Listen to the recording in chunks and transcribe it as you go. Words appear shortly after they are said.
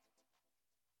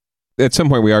at some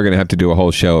point we are going to have to do a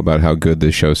whole show about how good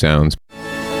this show sounds.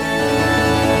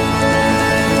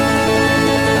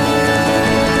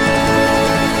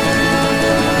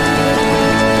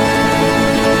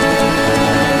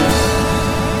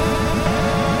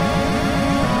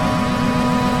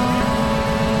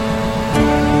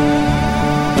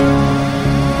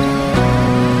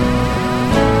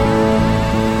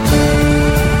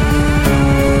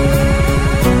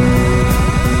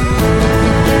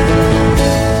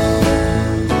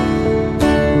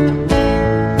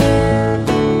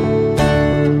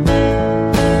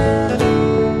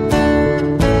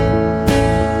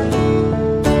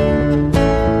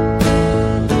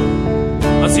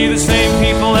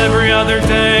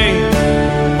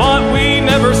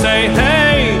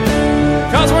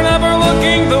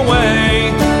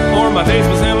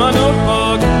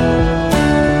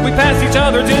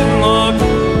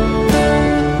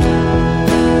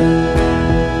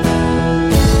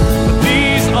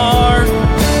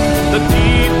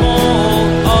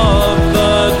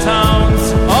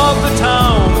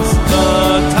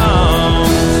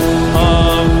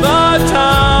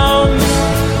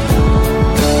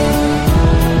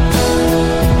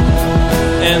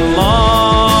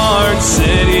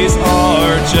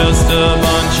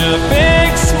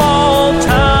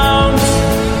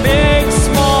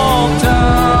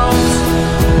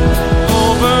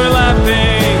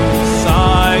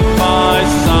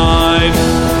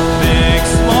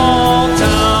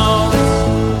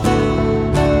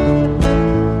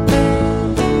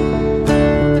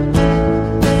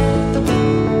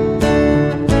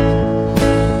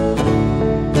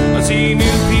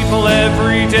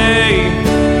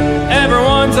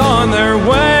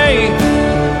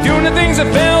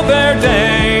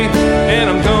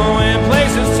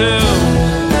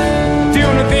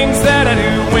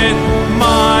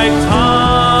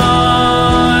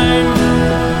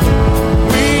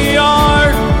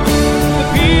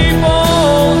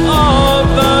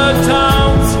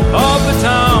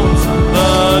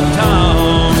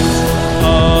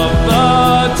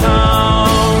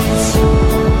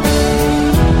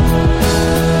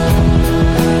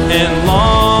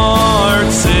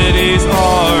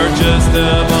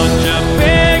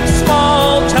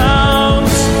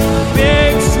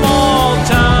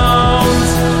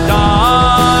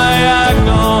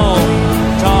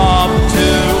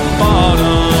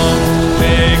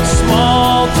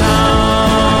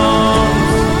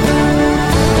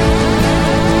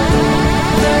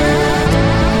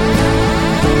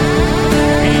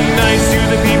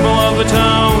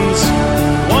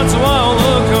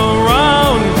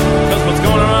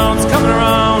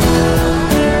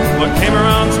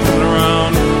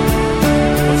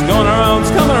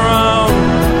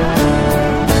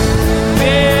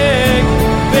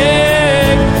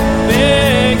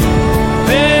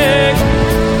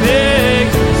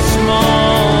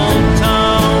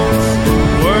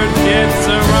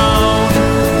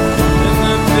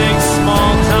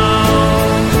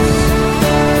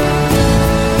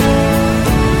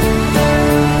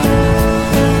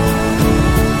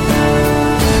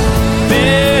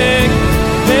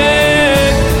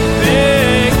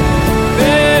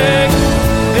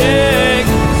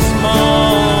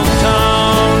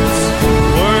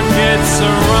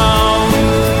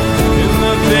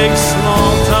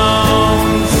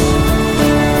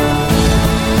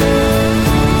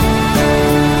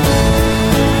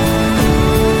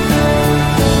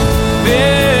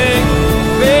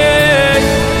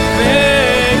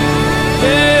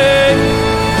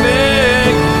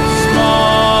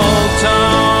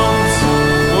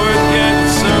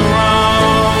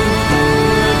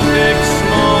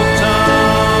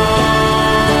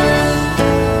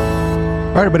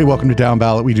 Everybody, welcome to Down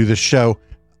Ballot. We do this show,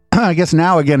 I guess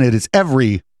now, again, it is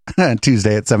every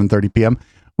Tuesday at 7:30 p.m.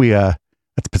 We, at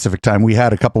the Pacific time, we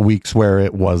had a couple weeks where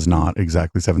it was not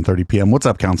exactly 7:30 p.m. What's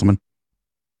up, Councilman?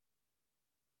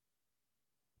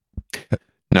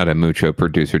 Not a mucho,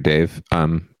 producer Dave.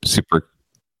 Super.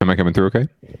 Am I coming through okay?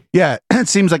 Yeah, it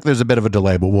seems like there's a bit of a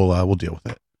delay, but we'll deal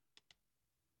with it.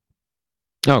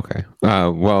 Okay.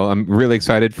 Well, I'm really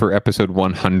excited for episode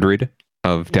 100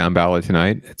 of Down Ballot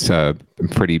tonight. It's a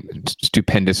pretty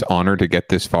stupendous honor to get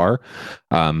this far.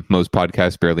 Most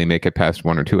podcasts barely make it past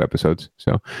one or two episodes.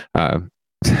 So I'm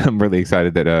really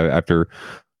excited that after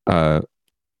a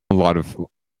lot of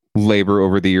labor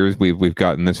over the years, we've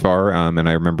gotten this far. And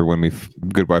I remember when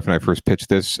Good Wife and I first pitched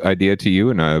this idea to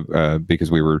you, and because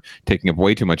we were taking up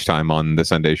way too much time on the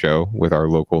Sunday show with our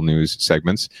local news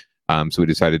segments. So we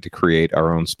decided to create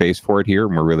our own space for it here.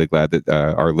 And we're really glad that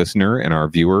our listener and our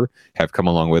viewer have come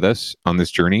along with us on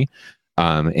this journey.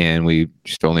 And we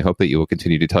just only hope that you will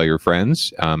continue to tell your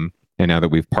friends. And now that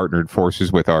we've partnered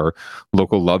forces with our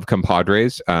local love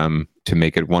compadres to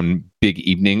make it one big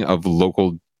evening of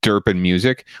local derp and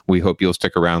music, we hope you'll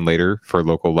stick around later for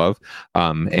local love.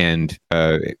 And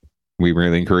we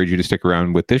really encourage you to stick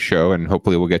around with this show, and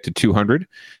hopefully we'll get to 200.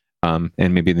 And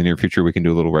maybe in the near future, we can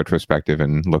do a little retrospective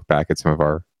and look back at some of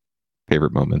our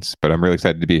favorite moments. But I'm really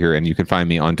excited to be here. And you can find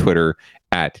me on Twitter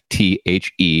at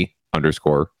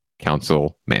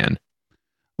THE_councilman.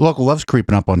 Local Love's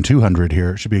creeping up on 200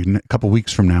 here. It should be a couple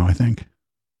weeks from now, I think.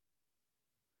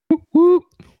 Whoop, whoop.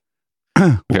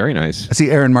 Very nice. I see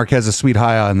Aaron Marquez, a sweet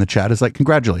hi in the chat, is like,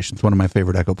 congratulations, one of my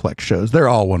favorite Echoplex shows. They're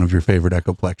all one of your favorite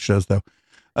Echoplex shows, though.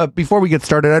 Before we get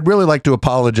started, I'd really like to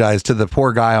apologize to the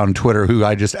poor guy on Twitter who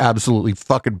I just absolutely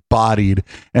fucking bodied,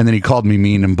 and then he called me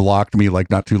mean and blocked me like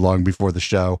not too long before the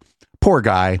show. Poor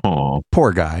guy. Aww.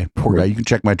 Poor guy. You can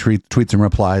check my tweets and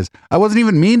replies. I wasn't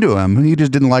even mean to him. He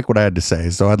just didn't like what I had to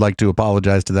say. So I'd like to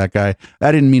apologize to that guy.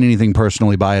 I didn't mean anything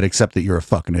personally by it, except that you're a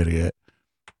fucking idiot.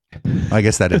 I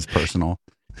guess that is personal.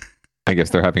 I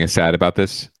guess they're having a sad about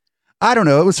this. I don't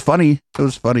know. It was funny.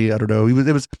 I don't know.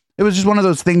 It was just one of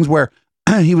those things where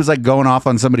he was like going off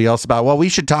on somebody else about, well, we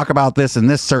should talk about this in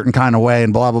this certain kind of way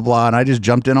and blah, blah, blah. And I just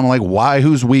jumped in. I'm like, why?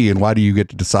 Who's we? And why do you get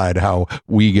to decide how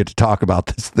we get to talk about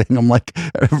this thing? I'm like,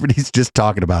 everybody's just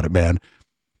talking about it, man.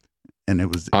 And it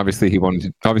was obviously he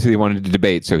wanted to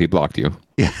debate, so he blocked you.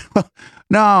 Yeah.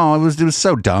 No, it was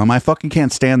so dumb. I fucking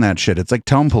can't stand that shit. It's like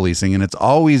tone policing, and it's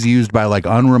always used by like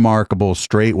unremarkable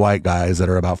straight white guys that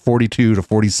are about 42 to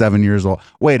 47 years old.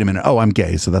 Wait a minute. Oh, I'm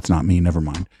gay, so that's not me. Never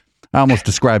mind. I almost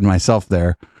described myself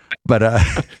there, but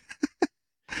but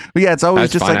yeah, it's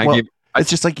always that's just fine. like, it's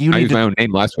just like you I need used my own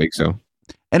name last week, so.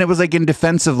 And it was like in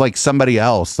defense of like somebody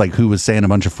else, like who was saying a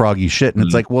bunch of froggy shit. And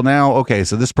it's like, well, now, okay,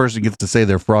 so this person gets to say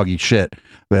their froggy shit,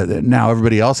 but now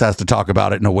everybody else has to talk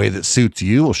about it in a way that suits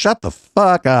you. Well, shut the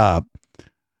fuck up.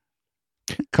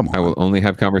 Come on. I will only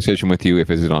have conversation with you if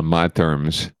it's on my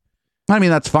terms. I mean,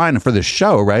 that's fine for this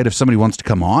show, right? If somebody wants to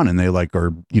come on and they like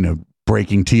are,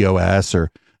 breaking TOS, or,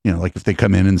 like if they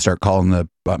come in and start calling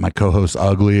my co-host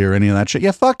ugly or any of that shit.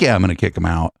 Yeah, fuck yeah, I'm going to kick them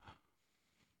out.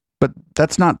 But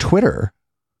that's not Twitter.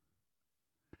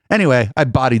 Anyway, I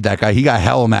bodied that guy. He got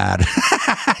hella mad.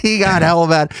 He got hella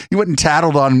mad. He went and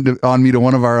tattled on me to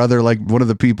one of our other, like one of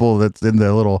the people that's in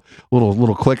the little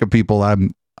clique of people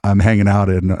I'm hanging out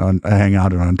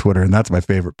on Twitter, and that's my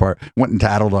favorite part. Went and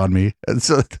tattled on me, and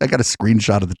so I got a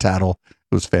screenshot of the tattle.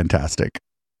 It was fantastic.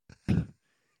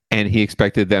 And he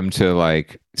expected them to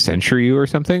like censure you or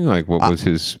something. Like, what was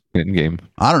his end game?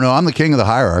 I don't know. I'm the king of the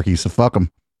hierarchy, so fuck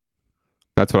him.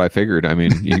 That's what I figured. I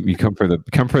mean, you come for the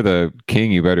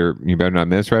king, you better not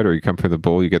miss, right? Or you come for the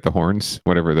bull, you get the horns,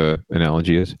 whatever the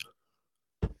analogy is.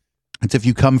 It's if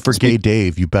you come for gay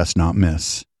Dave, you best not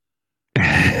miss.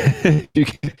 you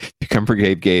come for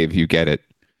Gabe, you get it.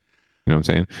 You know what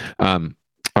I'm saying?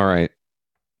 All right.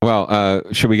 Well,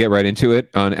 should we get right into it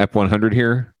on EP 100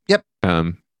 here? Yep.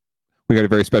 We got a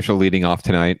very special leading off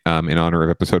tonight in honor of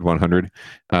episode 100,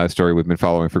 story we've been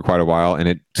following for quite a while, and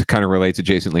it kind of relates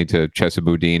adjacently to Chesa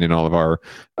Boudin and all of our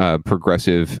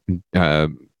progressive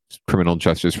criminal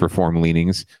justice reform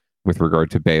leanings with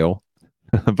regard to bail.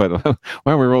 But why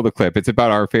don't we roll the clip? It's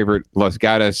about our favorite Los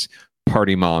Gatos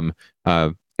party mom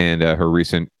and her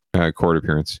recent court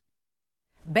appearance.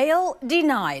 Bail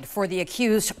denied for the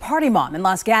accused party mom in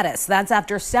Los Gatos. That's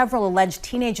after several alleged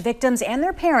teenage victims and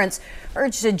their parents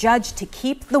urged a judge to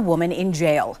keep the woman in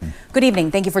jail. Good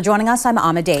evening. Thank you for joining us. I'm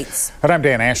Ama Dates. And I'm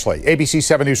Dan Ashley. ABC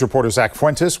 7 News reporter Zach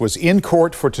Fuentes was in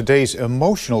court for today's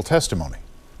emotional testimony.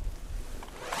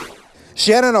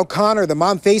 Shannon O'Connor, the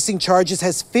mom facing charges,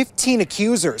 has 15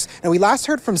 accusers. Now, we last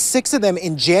heard from 6 of them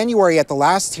in January at the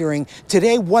last hearing.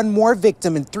 Today, one more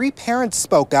victim and 3 parents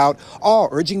spoke out, all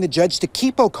urging the judge to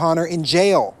keep O'Connor in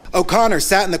jail. O'Connor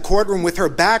sat in the courtroom with her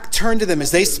back turned to them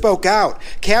as they spoke out.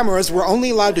 Cameras were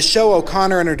only allowed to show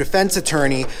O'Connor and her defense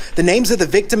attorney. The names of the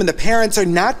victim and the parents are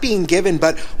not being given,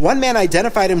 but one man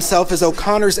identified himself as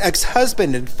O'Connor's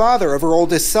ex-husband and father of her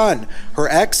oldest son. Her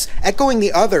ex echoing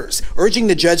the others, urging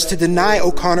the judge to deny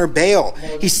O'Connor bail.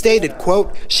 He stated,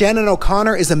 quote, "Shannon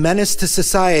O'Connor is a menace to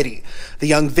society." The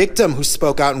young victim who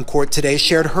spoke out in court today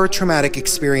shared her traumatic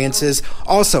experiences,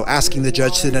 also asking the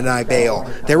judge to deny bail.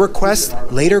 Their request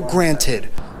later granted.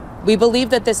 We believe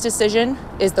that this decision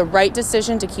is the right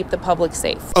decision to keep the public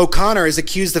safe. O'Connor is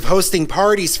accused of hosting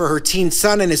parties for her teen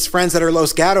son and his friends at her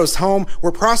Los Gatos home,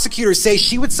 where prosecutors say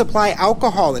she would supply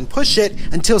alcohol and push it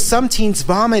until some teens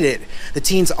vomited. The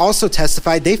teens also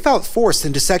testified they felt forced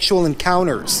into sexual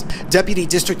encounters. Deputy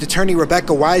District Attorney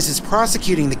Rebecca Wise is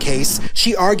prosecuting the case.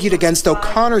 She argued against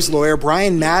O'Connor's lawyer,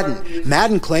 Brian Madden.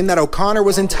 Madden claimed that O'Connor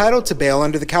was entitled to bail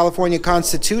under the California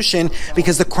Constitution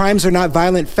because the crimes are not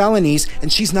violent felonies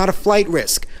and she's not a flight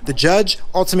risk. The judge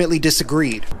ultimately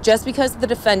disagreed. Just because the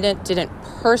defendant didn't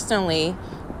personally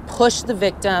push the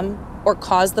victim or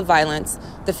cause the violence,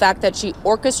 the fact that she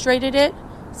orchestrated it,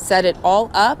 set it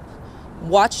all up,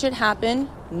 watched it happen,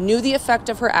 knew the effect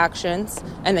of her actions,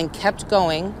 and then kept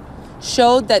going,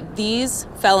 showed that these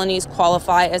felonies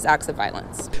qualify as acts of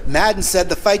violence. Madden said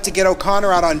the fight to get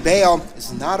O'Connor out on bail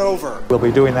is not over. We'll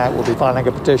be doing that. We'll be filing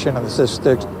a petition in the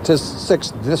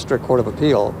 6th District Court of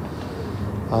Appeal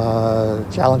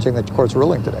challenging the court's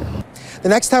ruling today. The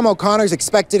next time O'Connor is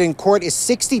expected in court is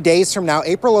 60 days from now,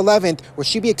 April 11th, where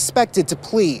she'll be expected to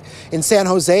plea. In San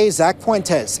Jose, Zach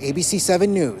Fuentes, ABC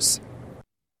 7 News.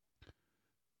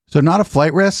 So not a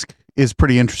flight risk is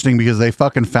pretty interesting because they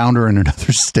fucking found her in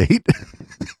another state.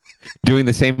 Doing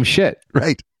the same shit.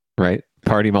 Right. Right.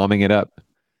 Party momming it up.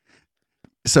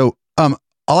 So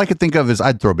all I could think of is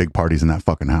I'd throw big parties in that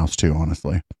fucking house too,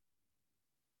 honestly.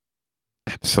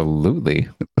 Absolutely.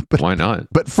 Why not?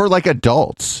 But for like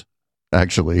adults,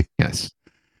 actually. Yes.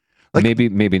 Like,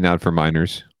 maybe not for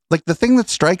minors. Like the thing that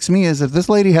strikes me is if this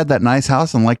lady had that nice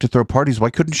house and liked to throw parties,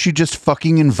 why couldn't she just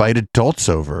fucking invite adults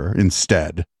over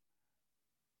instead?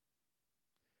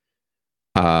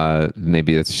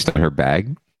 Maybe that's just not her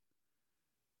bag.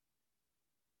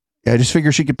 Yeah, I just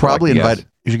figure she could probably invite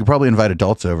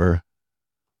adults over.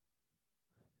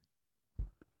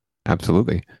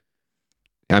 Absolutely.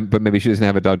 But maybe she doesn't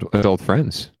have adult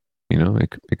friends. You know,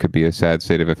 it could be a sad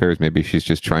state of affairs. Maybe she's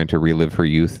just trying to relive her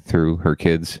youth through her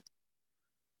kids.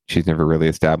 She's never really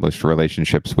established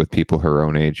relationships with people her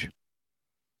own age.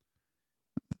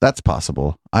 That's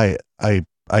possible. I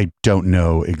don't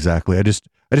know exactly. I just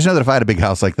know that if I had a big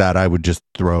house like that, I would just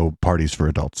throw parties for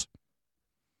adults.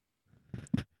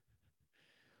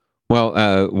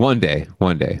 Well, one day,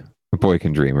 a boy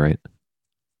can dream, right?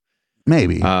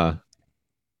 Maybe.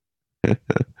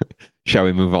 Shall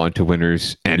we move on to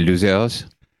winners and losers?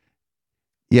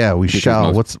 Yeah, we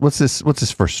shall. What's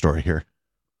this first story here?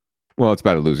 Well, it's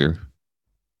about a loser.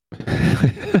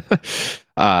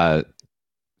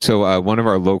 So one of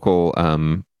our local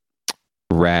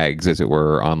rags, as it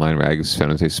were, online rags, San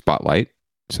Jose Spotlight,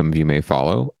 some of you may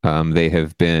follow. They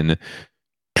have been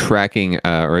tracking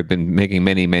or have been making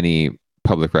many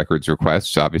public records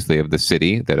requests, obviously, of the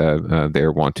city that they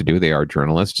want to do. They are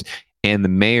journalists. And the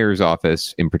mayor's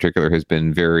office in particular has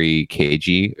been very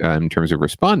cagey in terms of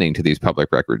responding to these public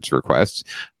records requests.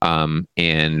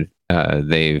 And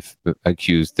they've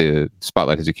accused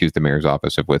Spotlight has accused the mayor's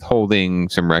office of withholding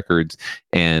some records.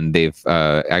 And they've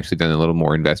actually done a little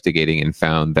more investigating and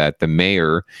found that the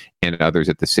mayor and others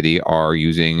at the city are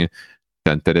using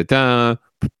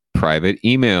private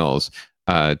emails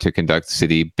to conduct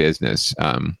city business.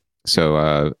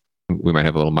 So we might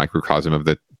have a little microcosm of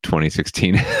the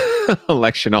 2016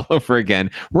 election all over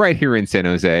again, right here in San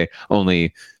Jose.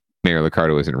 Only Mayor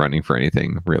Liccardo isn't running for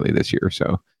anything really this year.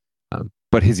 So,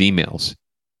 but his emails.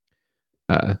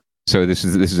 So this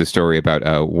is a story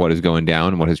about what is going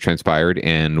down, what has transpired,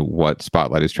 and what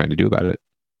Spotlight is trying to do about it.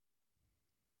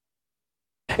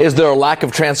 Is there a lack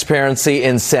of transparency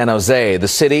in San Jose? The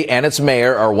city and its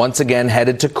mayor are once again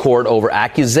headed to court over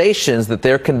accusations that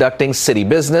they're conducting city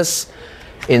business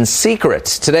in secret.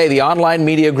 Today, the online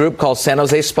media group called San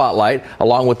Jose Spotlight,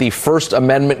 along with the First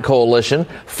Amendment Coalition,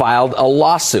 filed a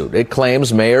lawsuit. It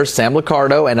claims Mayor Sam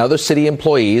Liccardo and other city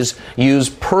employees use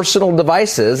personal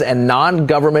devices and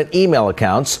non-government email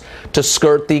accounts to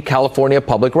skirt the California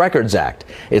Public Records Act.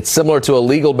 It's similar to a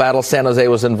legal battle San Jose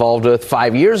was involved with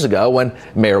 5 years ago when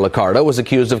Mayor Liccardo was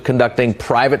accused of conducting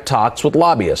private talks with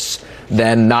lobbyists,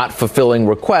 then not fulfilling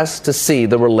requests to see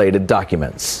the related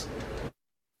documents.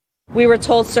 We were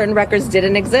told certain records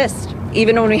didn't exist,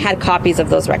 even when we had copies of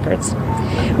those records.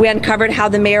 We uncovered how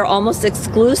the mayor almost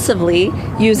exclusively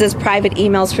uses private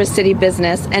emails for city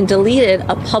business and deleted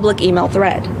a public email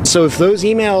thread. So if those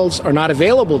emails are not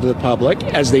available to the public,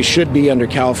 as they should be under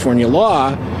California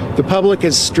law, the public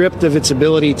is stripped of its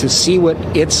ability to see what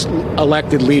its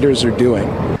elected leaders are doing.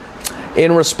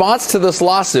 In response to this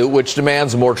lawsuit, which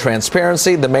demands more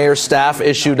transparency, the mayor's staff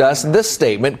issued us this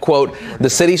statement, quote, "The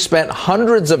city spent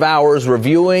hundreds of hours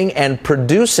reviewing and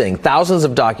producing thousands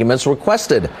of documents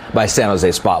requested by San Jose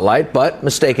Spotlight, but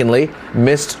mistakenly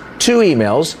missed 2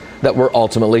 emails that were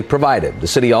ultimately provided. The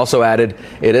city also added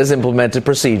it has implemented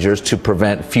procedures to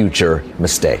prevent future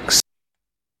mistakes.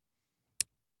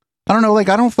 I don't know, like,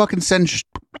 I don't fucking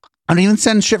I don't even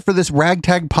send shit for this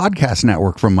ragtag podcast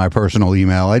network from my personal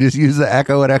email. I just use the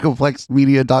echo at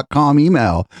echoflexmedia.com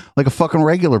email like a fucking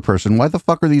regular person. Why the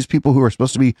fuck are these people who are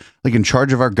supposed to be like in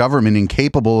charge of our government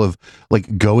incapable of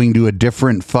like going to a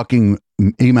different fucking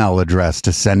email address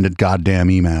to send a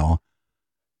goddamn email?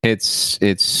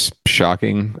 It's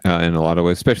shocking in a lot of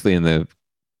ways, especially in the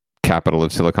capital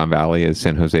of Silicon Valley, as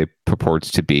San Jose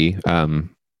purports to be.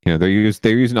 They're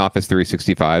using Office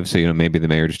 365, so maybe the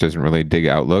mayor just doesn't really dig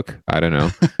Outlook. I don't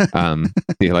know.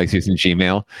 He likes using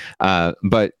Gmail,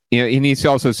 but and he's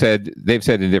also said, they've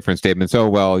said in different statements,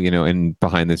 and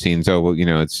behind the scenes,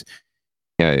 it's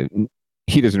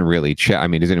he doesn't really check. I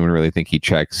mean, does anyone really think he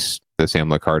checks the Sam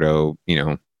Liccardo,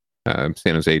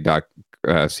 San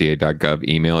Jose.ca.gov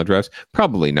email address?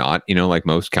 Probably not. Like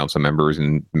most council members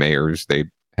and mayors, they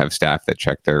have staff that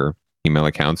check their email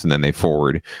accounts and then they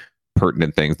forward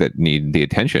pertinent things that need the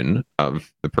attention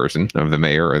of the person, of the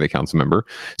mayor or the council member.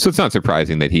 So it's not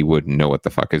surprising that he wouldn't know what the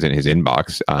fuck is in his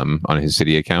inbox on his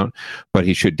city account, but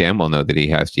he should damn well know that he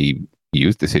has to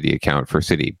use the city account for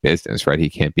city business, right? He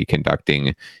can't be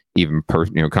conducting even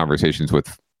conversations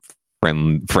with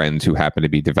friends who happen to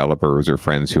be developers or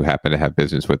friends who happen to have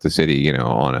business with the city,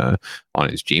 on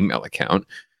his Gmail account.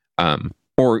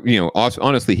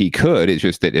 Honestly, he could. It's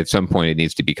just that at some point it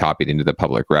needs to be copied into the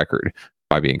public record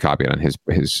by being copied on his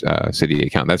city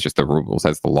account. That's just the rules.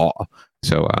 That's the law.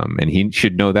 So, and he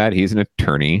should know that. He's an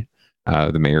attorney.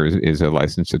 The mayor is a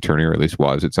licensed attorney, or at least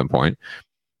was at some point.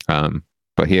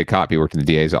 But he worked in the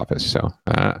DA's office. So,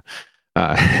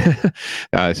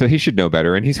 so he should know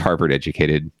better. And he's Harvard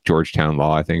educated, Georgetown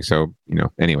law, I think. So,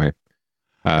 anyway,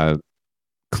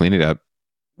 clean it up.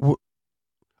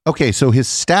 Okay, so his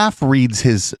staff reads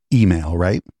his email,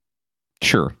 right?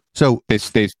 Sure. So they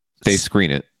screen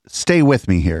it. Stay with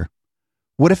me here.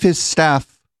 What if his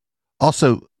staff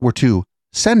also were to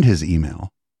send his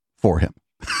email for him?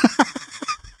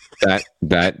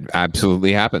 That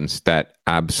absolutely happens. That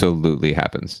absolutely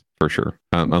happens for sure.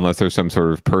 Unless there's some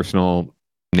sort of personal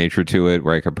nature to it,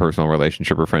 like a personal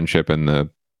relationship or friendship, and the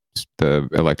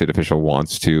elected official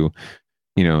wants to,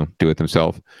 do it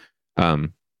themselves.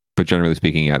 But generally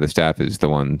speaking, the staff are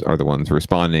the ones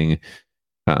responding.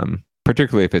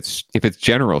 Particularly if it's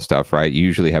general stuff, right? You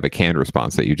usually have a canned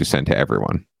response that you just send to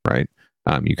everyone, right?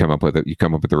 You come up with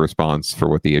a response for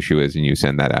what the issue is, and you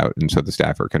send that out, and so the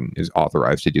staffer is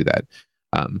authorized to do that.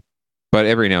 But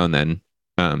every now and then,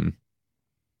 and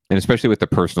especially with the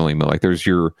personal email, like there's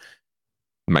your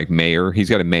mayor. He's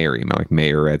got a mayor email, like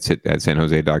mayor at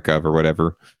sanjose.gov or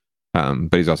whatever.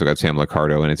 But he's also got Sam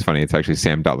Liccardo, and it's funny. It's actually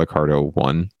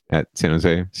sam.liccardo1 at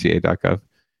sanjoseca.gov.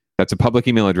 That's a public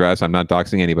email address. I'm not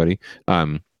doxing anybody.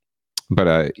 But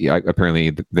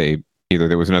apparently either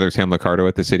there was another Sam Liccardo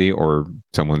at the city, or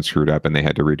someone screwed up and they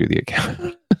had to redo the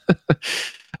account.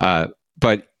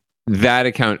 But that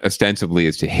account ostensibly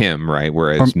is to him, right?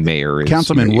 Whereas mayor is...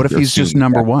 Councilman, what if he's just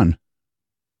number one?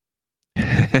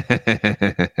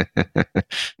 That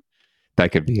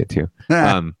could be it too.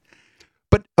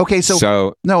 But okay,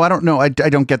 so no, I don't know. I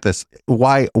don't get this.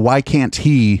 Why can't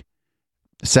he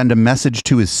send a message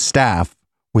to his staff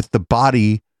with the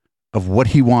body of what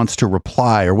he wants to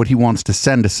reply or what he wants to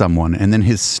send to someone, and then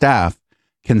his staff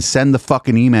can send the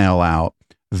fucking email out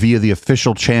via the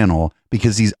official channel,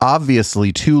 because he's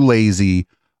obviously too lazy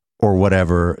or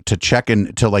whatever to check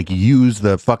in to like use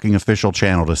the fucking official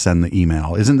channel to send the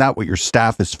email? Isn't that what your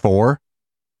staff is for?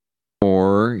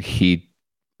 Or he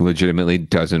legitimately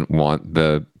doesn't want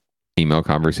the email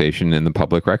conversation in the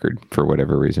public record for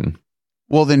whatever reason.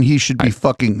 Well, then he should be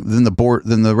then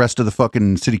the rest of the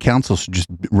fucking city council should just,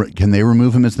 can they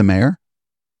remove him as the mayor?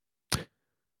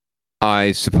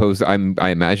 I suppose I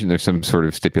imagine there's some sort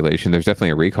of stipulation. There's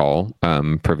definitely a recall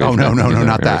provision. Oh, no,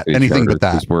 not that. Anything but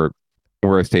that.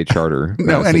 We're a state charter.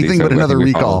 No, anything but another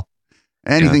recall.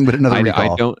 Anything but another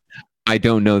recall. I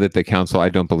don't know that the council, I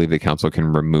don't believe the council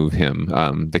can remove him.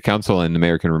 The council and the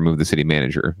mayor can remove the city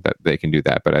manager. That they can do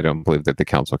that, but I don't believe that the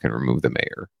council can remove the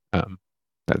mayor.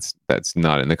 That's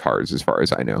not in the cards as far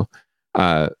as I know.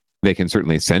 They can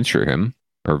certainly censure him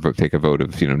or take a vote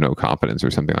of no confidence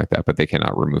or something like that, but they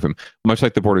cannot remove him. Much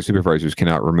like the Board of Supervisors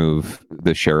cannot remove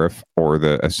the sheriff or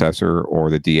the assessor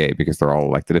or the DA, because they're all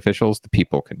elected officials.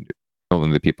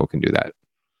 Only the people can do that.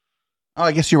 Oh,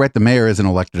 I guess you're right. The mayor is an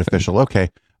elected official. Okay.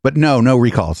 But no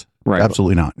recalls. Right.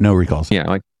 Absolutely not. No recalls.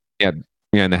 Yeah. And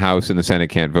the House and the Senate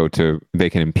can't vote they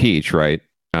can impeach, right?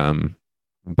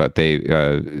 But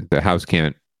the House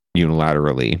can't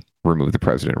unilaterally remove the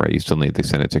president, right? You still need the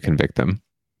Senate to convict them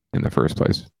in the first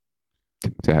place,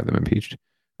 to have them impeached,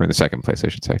 or in the second place, I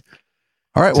should say.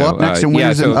 All right. Well, up next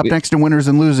in winners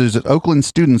and losers, Oakland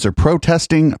students are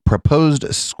protesting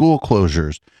proposed school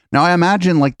closures. Now, I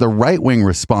imagine like the right wing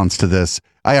response to this.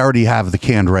 I already have the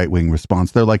canned right wing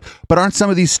response. They're like, but aren't some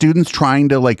of these students trying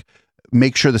to like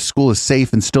make sure the school is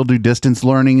safe and still do distance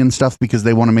learning and stuff because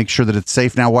they want to make sure that it's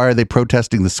safe? Now, why are they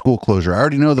protesting the school closure? I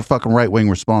already know the fucking right wing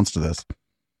response to this.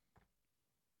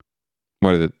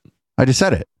 What is it? I just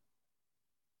said it.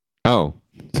 Oh,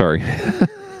 sorry.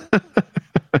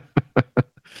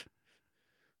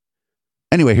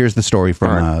 Anyway, here's the story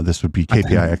from this would be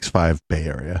KPI X5 Bay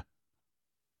Area.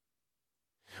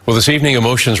 Well, this evening,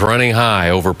 emotions running high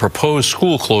over proposed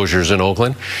school closures in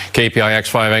Oakland. KPI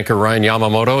X5 anchor Ryan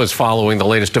Yamamoto is following the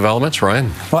latest developments.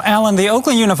 Ryan? Well, Alan, the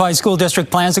Oakland Unified School District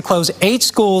plans to close 8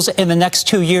 schools in the next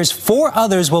 2 years. 4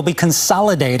 others will be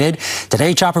consolidated.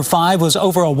 Today, Chopper 5 was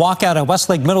over a walkout at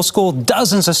Westlake Middle School.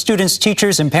 Dozens of students,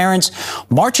 teachers, and parents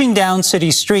marching down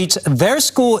city streets. Their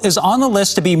school is on the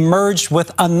list to be merged with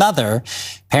another.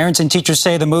 Parents and teachers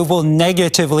say the move will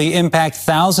negatively impact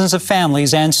thousands of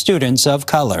families and students of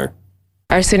color.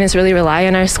 Our students really rely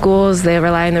on our schools. They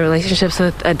rely on the relationships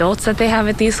with adults that they have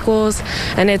at these schools,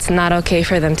 and it's not okay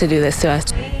for them to do this to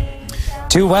us.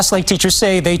 2 Westlake teachers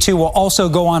say they too will also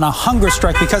go on a hunger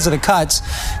strike because of the cuts.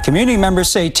 Community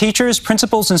members say teachers,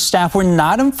 principals, and staff were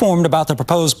not informed about the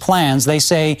proposed plans. They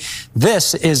say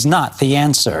this is not the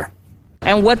answer.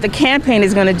 And what the campaign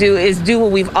is going to do is do what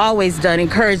we've always done,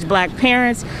 encourage Black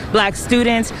parents, Black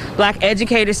students, Black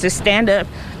educators to stand up,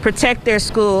 protect their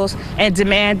schools, and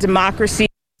demand democracy.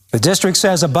 The district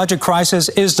says a budget crisis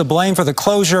is to blame for the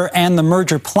closure and the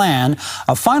merger plan.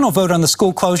 A final vote on the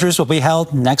school closures will be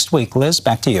held next week. Liz,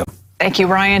 back to you. Thank you,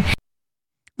 Ryan.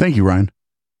 Thank you, Ryan.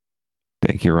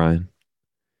 Thank you, Ryan.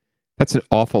 That's an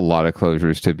awful lot of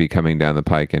closures to be coming down the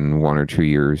pike in 1 or 2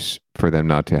 years for them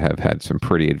not to have had some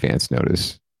pretty advanced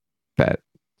notice that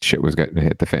shit was going to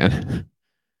hit the fan.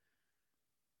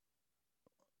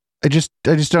 I just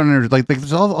don't understand. Like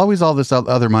there's always all this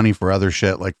other money for other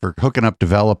shit, like for hooking up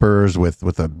developers with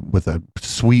a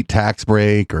sweet tax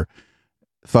break or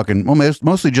fucking, well,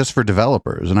 mostly just for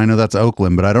developers. And I know that's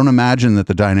Oakland, but I don't imagine that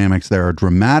the dynamics there are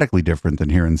dramatically different than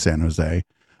here in San Jose.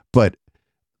 But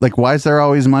like, why is there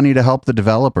always money to help the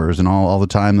developers and all the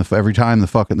time? Every time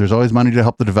there's always money to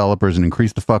help the developers and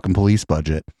increase the fucking police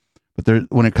budget.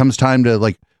 But when it comes time to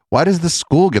like, why does the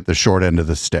school get the short end of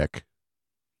the stick?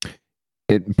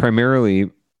 It primarily,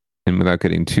 and without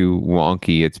getting too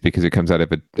wonky, it's because it comes out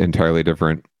of an entirely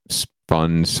different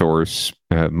fund source,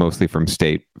 mostly from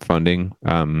state funding,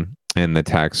 and the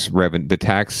tax revenue. The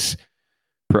tax,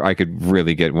 I could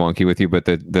really get wonky with you, but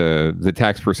the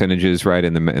tax percentages, right,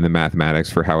 and the mathematics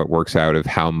for how it works out of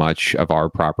how much of our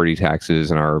property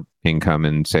taxes and our income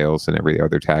and sales and every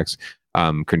other tax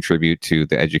contribute to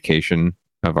the education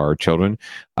of our children.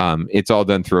 It's all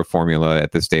done through a formula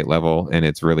at the state level, and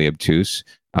it's really obtuse.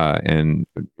 And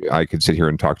I could sit here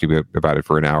and talk to you about it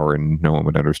for an hour and no one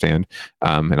would understand.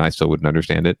 And I still wouldn't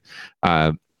understand it.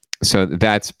 So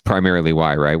that's primarily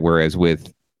why, right? Whereas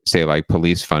with, say, like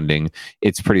police funding,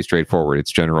 it's pretty straightforward.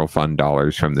 It's general fund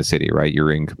dollars from the city, right?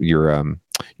 Your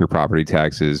property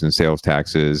taxes and sales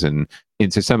taxes, and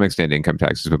to some extent income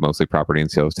taxes, but mostly property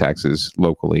and sales taxes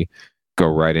locally go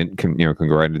right in, can go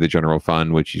right into the general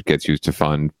fund, which gets used to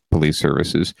fund police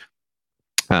services,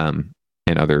 and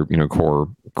other, core,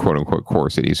 quote unquote, core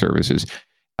city services.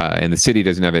 And the city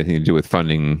doesn't have anything to do with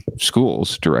funding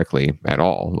schools directly at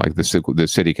all. Like the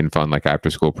city can fund like after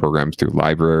school programs through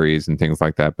libraries and things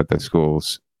like that, but the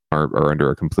schools are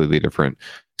under a completely different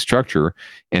structure,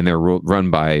 and they're run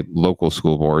by local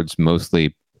school boards,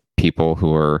 mostly people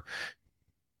who are,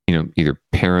 either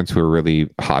parents who are really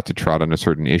hot to trot on a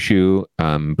certain issue,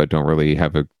 but don't really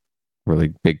have a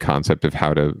really big concept of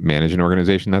how to manage an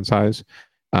organization that size,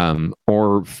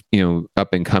 or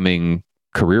up and coming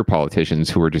career politicians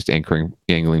who are just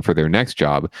angling for their next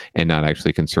job and not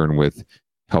actually concerned with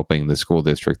helping the school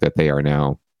district that they are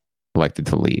now elected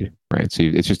to lead. Right. So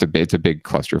it's just it's a big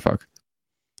clusterfuck.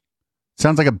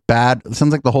 Sounds like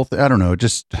the whole thing. I don't know.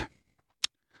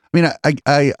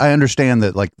 I understand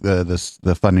that like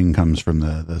the funding comes from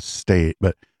the state,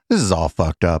 but this is all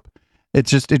fucked up. It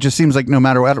just seems like no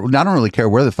matter what, I don't really care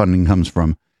where the funding comes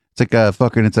from. It's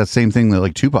like it's that same thing that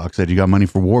like Tupac said, you got money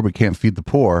for war, but can't feed the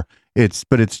poor. It's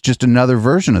just another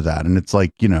version of that. And it's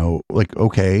like,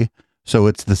 okay, so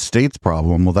it's the state's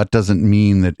problem. Well, that doesn't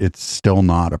mean that it's still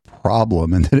not a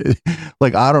problem. And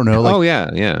I don't know. Like, oh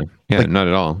yeah. Like, not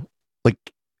at all. Like,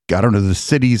 I don't know. The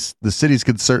cities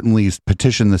could certainly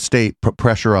petition the state, put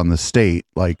pressure on the state.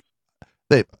 Like,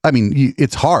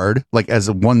 it's hard, like as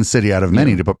one city out of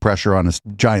many, to put pressure on a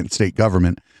giant state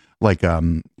government like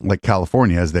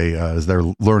California, as they're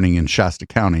learning in Shasta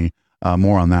County.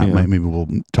 More on that. Maybe we'll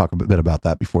talk a bit about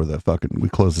that before we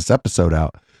close this episode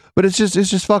out. But it's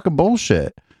just fucking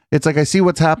bullshit. It's like I see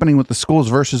what's happening with the schools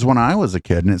versus when I was a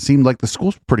kid, and it seemed like the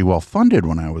schools were pretty well funded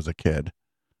when I was a kid.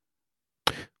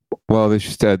 Well, there's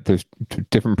just there's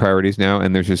different priorities now,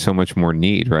 and there's just so much more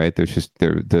need, right? There's just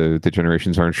the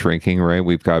generations aren't shrinking, right?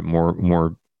 We've got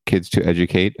more kids to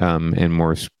educate, and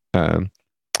more things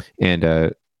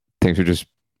are just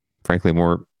frankly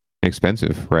more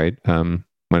expensive, right? When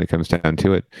it comes down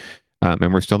to it,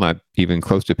 and we're still not even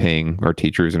close to paying our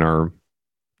teachers and our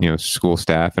school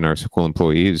staff and our school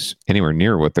employees anywhere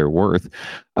near what they're worth.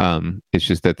 It's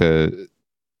just that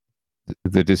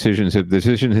the decision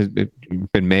has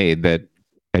been made that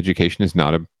education is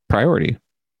not a priority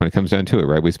when it comes down to it,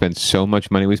 right? We spend so much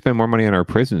money. We spend more money on our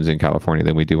prisons in California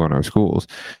than we do on our schools.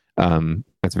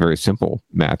 That's very simple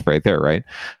math right there, right?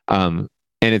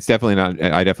 And it's definitely not,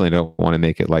 I definitely don't want to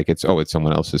make it like it's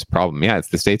someone else's problem. Yeah, it's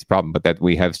the state's problem, but that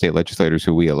we have state legislators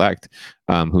who we elect,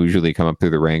 who usually come up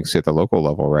through the ranks at the local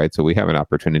level, right? So we have an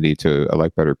opportunity to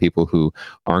elect better people who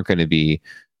aren't going to be,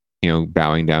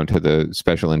 bowing down to the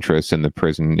special interests in the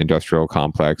prison industrial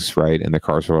complex, right? And the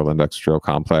carceral industrial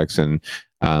complex and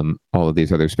all of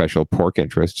these other special pork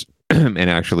interests and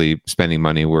actually spending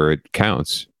money where it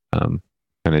counts and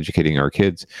educating our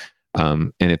kids.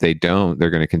 And if they don't,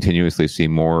 they're going to continuously see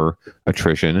more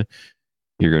attrition.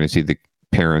 You're going to see the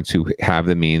parents who have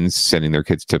the means sending their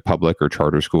kids to public or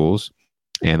charter schools.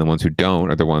 And the ones who don't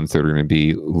are the ones that are going to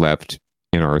be left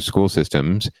in our school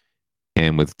systems.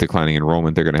 And with declining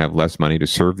enrollment, they're going to have less money to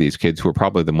serve these kids who are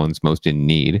probably the ones most in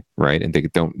need, right? And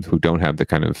who don't have the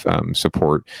kind of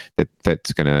support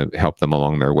that's going to help them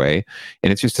along their way.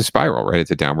 And it's just a spiral, right?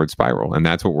 It's a downward spiral. And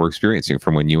that's what we're experiencing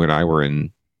from when you and I were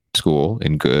in school,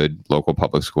 in good local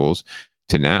public schools,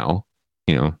 to now.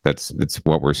 That's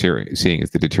what we're seeing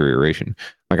is the deterioration.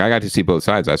 Like I got to see both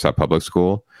sides. I saw public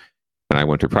school and I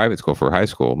went to private school for high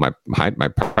school. My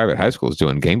private high school is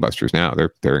doing gangbusters now.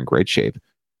 They're in great shape.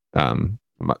 The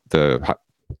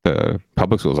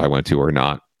public schools I went to are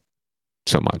not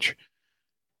so much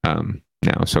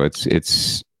now. So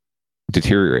it's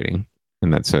deteriorating,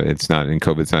 and it's not in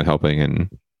COVID. It's not helping, and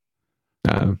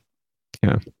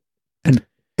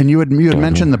And you had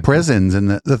mentioned the prisons, and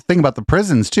the thing about the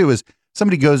prisons too is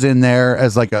somebody goes in there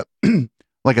as like a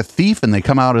like a thief, and they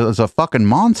come out as a fucking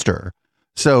monster.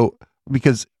 So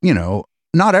because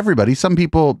not everybody, some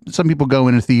people go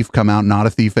in a thief, come out not a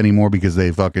thief anymore because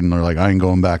they're like, I ain't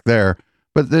going back there.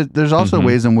 But there's also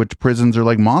ways in which prisons are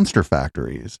like monster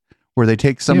factories where they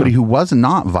take somebody who was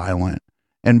not violent,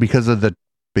 and because they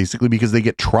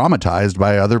get traumatized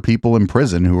by other people in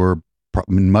prison who are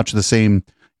much the same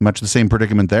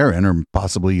predicament they're in, or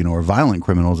possibly, are violent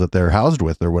criminals that they're housed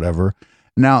with or whatever.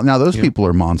 Now those people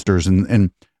are monsters,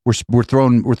 and we're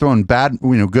throwing bad,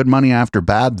 good money after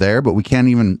bad there, but we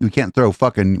can't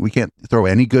throw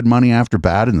any good money after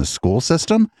bad in the school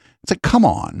system. It's like, come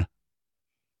on.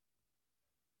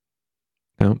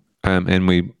 No. And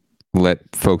we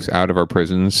let folks out of our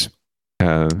prisons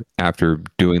after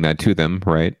doing that to them,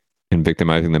 right? And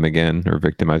victimizing them again,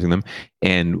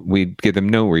 and we give them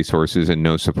no resources and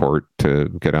no support to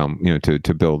get out,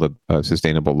 to build a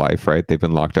sustainable life, right? They've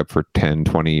been locked up for 10,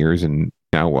 20 years, and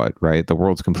now what, right? The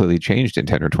world's completely changed in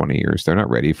 10 or 20 years. They're not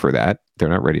ready for that. They're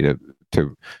not ready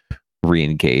to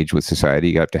re-engage with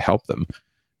society. You have to help them,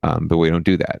 but we don't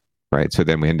do that, right? So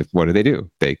then what do?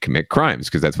 They commit crimes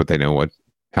because that's what they know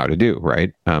how to do,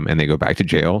 right? And they go back to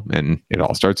jail, and it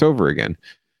all starts over again.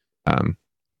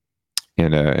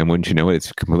 And wouldn't you know it,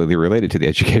 it's completely related to the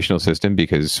educational system,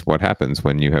 because what happens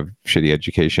when you have shitty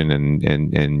education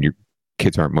and your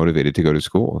kids aren't motivated to go to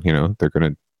school? They're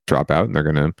going to drop out and they're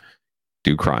going to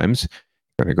do crimes,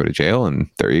 they're going to go to jail, and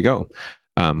there you go.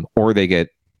 Or they get,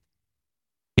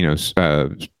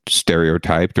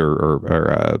 stereotyped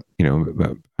or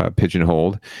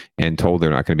pigeonholed and told they're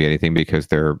not going to be anything because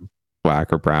they're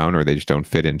black or brown, or they just don't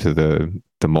fit into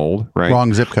the mold, right?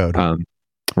 Wrong zip code.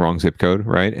 Wrong zip code,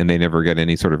 right? And they never get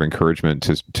any sort of encouragement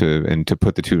to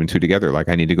put the two and two together. Like,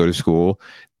 I need to go to school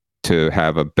to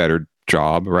have a better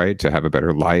job, right? To have a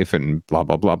better life and blah,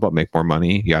 blah, blah, blah, make more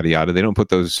money, yada, yada. They don't put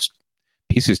those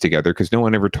pieces together because no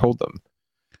one ever told them.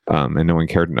 And no one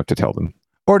cared enough to tell them.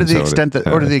 Or to the extent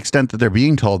that they're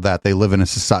being told that they live in a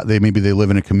society, maybe they live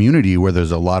in a community where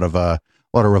there's a lot of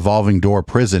revolving door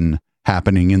prison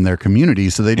happening in their community.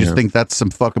 So they just think that's some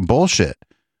fucking bullshit.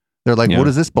 They're like, what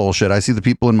is this bullshit? I see the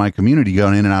people in my community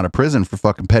going in and out of prison for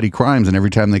fucking petty crimes, and every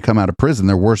time they come out of prison,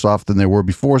 they're worse off than they were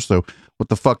before. So what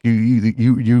the fuck?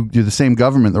 You're the same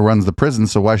government that runs the prison,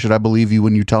 so why should I believe you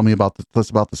when you tell me about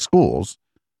the schools?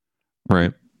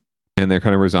 Right. And they're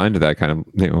kind of resigned to that kind of,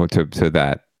 to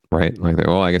that, right? Like,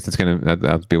 well, I guess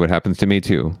that'll be what happens to me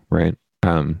too, right?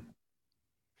 So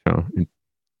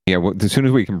yeah, the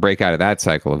sooner we can break out of that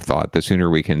cycle of thought, the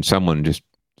sooner someone just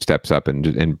steps up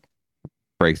and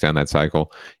breaks down that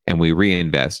cycle, and we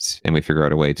reinvest and we figure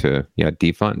out a way to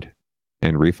defund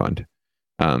and refund,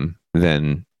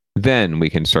 then we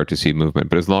can start to see movement.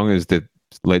 But as long as the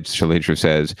legislature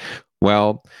says,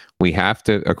 well, we have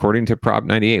to, according to Prop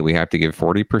 98, we have to give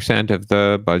 40% of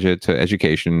the budget to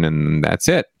education, and that's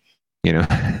it.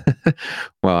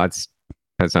 Well,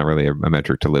 that's not really a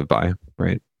metric to live by,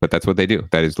 right? But that's what they do.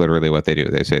 That is literally what they do.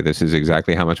 They say this is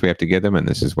exactly how much we have to give them, and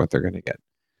this is what they're going to get,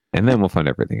 and then we'll fund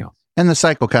everything else. And the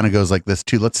cycle kind of goes like this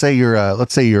too. Let's say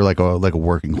you're like a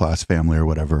working class family or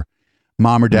whatever.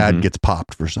 Mom or dad gets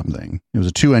popped for something. It was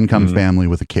a 2-income family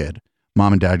with a kid.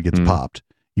 Mom and dad gets popped.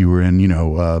 You were in,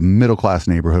 a middle class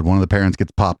neighborhood. One of the parents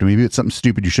gets popped. Maybe it's something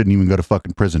stupid you shouldn't even go to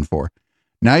fucking prison for.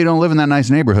 Now you don't live in that nice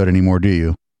neighborhood anymore, do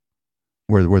you?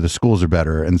 Where the schools are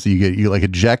better, and so you like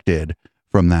ejected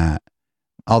from that.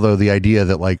 Although the idea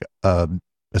that like a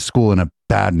school in a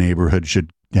bad neighborhood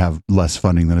should have less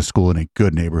funding than a school in a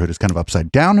good neighborhood is kind of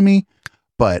upside down to me.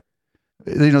 But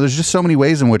there's just so many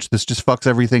ways in which this just fucks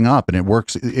everything up, and it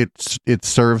works. It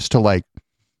serves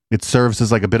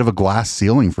as like a bit of a glass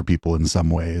ceiling for people in some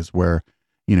ways, where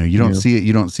you don't see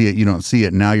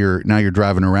it. Now you're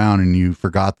driving around and you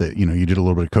forgot that you did a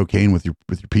little bit of cocaine with your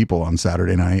people on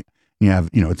Saturday night. You have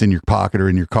it's in your pocket or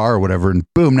in your car or whatever, and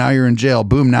boom, now you're in jail.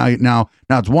 Boom, now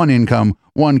it's one income,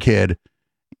 one kid,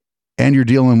 and you're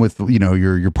dealing with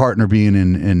your partner being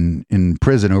in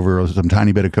prison over some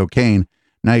tiny bit of cocaine.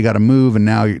 Now you got to move, and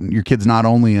now your kid's not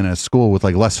only in a school with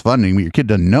like less funding, but your kid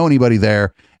doesn't know anybody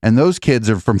there. And those kids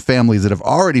are from families that have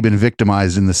already been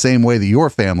victimized in the same way that your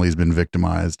family's been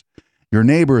victimized. Your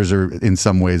neighbors are in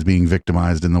some ways being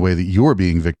victimized in the way that you're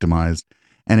being victimized.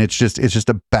 And it's just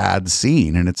a bad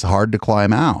scene, and it's hard to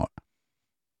climb out.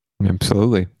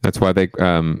 Absolutely. That's why they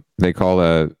call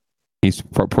a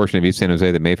portion of East San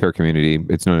Jose the Mayfair community.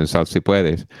 It's known as South Si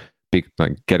Puedes.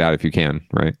 Like, get out if you can,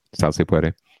 right? South Si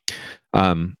Puede.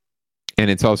 And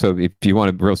it's also, if you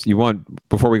want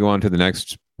before we go on to the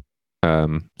next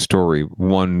story,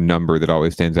 one number that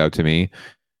always stands out to me,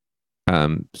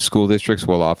 school districts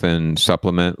will often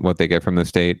supplement what they get from the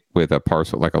state with a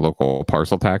local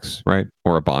parcel tax, right?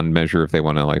 Or a bond measure if they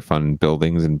want to like fund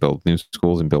buildings and build new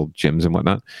schools and build gyms and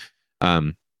whatnot,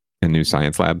 and new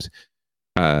science labs.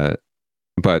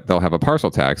 But they'll have a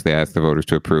parcel tax. They ask the voters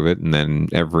to approve it, and then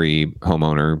every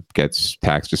homeowner gets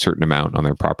taxed a certain amount on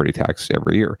their property tax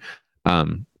every year.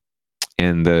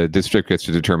 And the district gets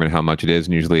to determine how much it is,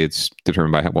 and usually it's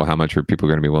determined by how much are people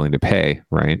going to be willing to pay,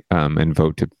 right? And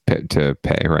vote to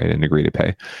pay, right, and agree to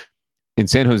pay. In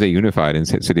San Jose Unified, in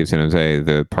the city of San Jose,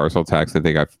 the parcel tax that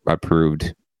they got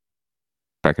approved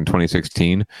back in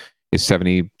 2016 is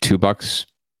 $72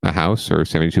 a house or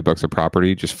 $72 a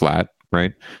property, just flat,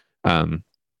 right?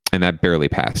 And that barely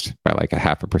passed by like a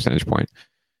 0.5 percentage point.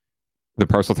 The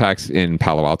parcel tax in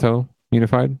Palo Alto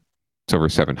Unified, it's over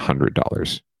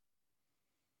 $700.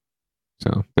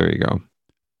 So there you go.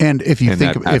 And if you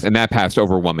think that passed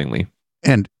overwhelmingly.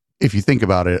 And if you think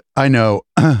about it, I know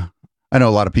a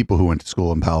lot of people who went to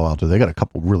school in Palo Alto. They got a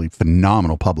couple really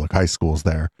phenomenal public high schools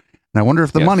there. And I wonder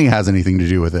if the money has anything to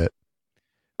do with it.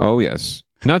 Oh, yes.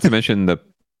 Not to mention the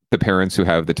parents who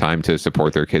have the time to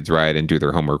support their kids, right, and do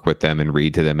their homework with them and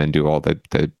read to them and do all the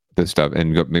stuff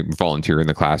and go volunteer in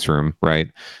the classroom,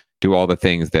 right? Do all the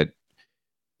things that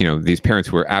these parents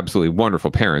who are absolutely wonderful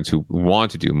parents who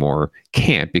want to do more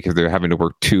can't, because they're having to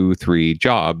work 2-3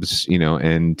 jobs,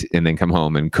 and then come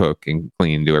home and cook and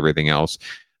clean, do everything else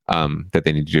that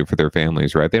they need to do for their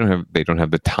families, right? They don't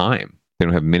have the time. They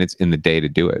don't have minutes in the day to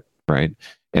do it, right?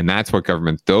 And that's what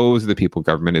those are the people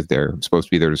government is supposed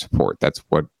to be there to support. That's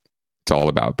what it's all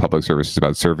about. Public service is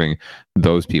about serving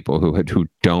those people who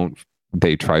don't,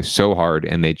 they try so hard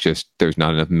and there's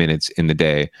not enough minutes in the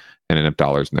day and enough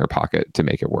dollars in their pocket to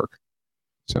make it work.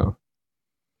 So,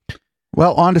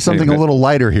 well, on to something a little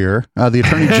lighter here. The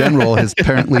Attorney General has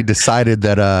apparently decided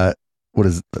that I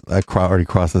already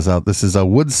crossed this out. This is a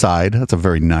Woodside. That's a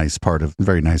very nice part of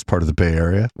the Bay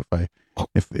Area.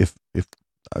 If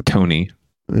Tony,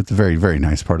 it's a very, very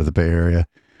nice part of the Bay Area.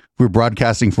 If we were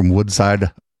broadcasting from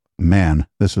Woodside, man,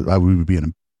 we would be in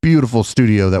a beautiful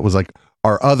studio that was like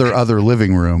our other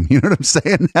living room. You know what I'm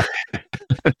saying?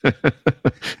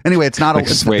 Anyway, it's not like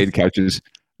suede couches.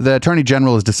 The Attorney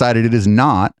General has decided it is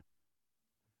not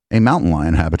a mountain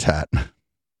lion habitat.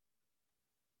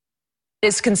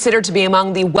 Is considered to be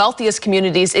among the wealthiest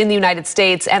communities in the United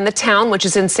States, and the town, which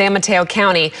is in San Mateo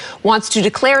County, wants to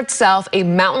declare itself a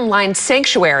mountain lion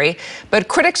sanctuary. But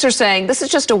critics are saying this is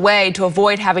just a way to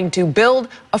avoid having to build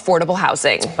affordable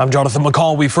housing. I'm Jonathan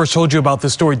McCall. We first told you about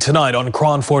this story tonight on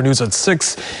KRON 4 News at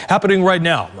 6. Happening right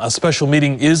now, a special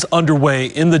meeting is underway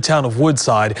in the town of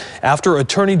Woodside after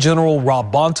Attorney General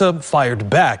Rob Bonta fired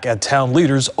back at town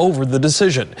leaders over the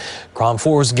decision. KRON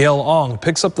 4's Gail Ong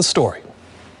picks up the story.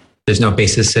 There's no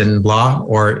basis in law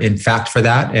or in fact for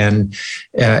that, and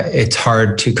it's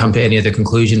hard to come to any other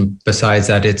conclusion besides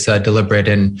that it's a deliberate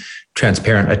and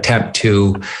transparent attempt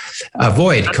to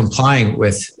avoid complying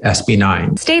with SB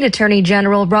 9. State Attorney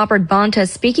General Robert Bonta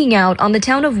speaking out on the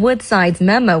town of Woodside's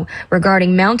memo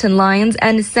regarding mountain lions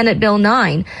and Senate Bill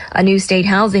 9, a new state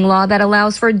housing law that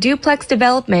allows for duplex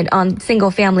development on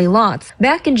single-family lots.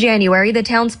 Back in January, the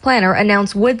town's planner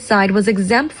announced Woodside was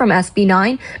exempt from SB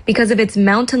 9 because of its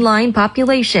mountain lion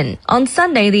population. On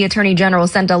Sunday, the Attorney General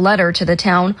sent a letter to the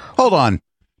town. Hold on.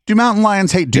 Do mountain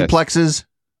lions hate duplexes?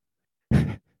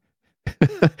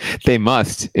 They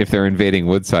must if they're invading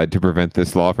Woodside to prevent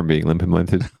this law from being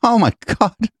implemented. Oh my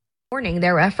God. Warning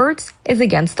their efforts is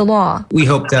against the law. We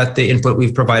hope that the input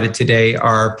we've provided today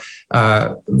are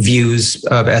views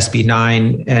of SB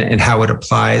 9 and how it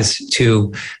applies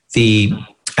to the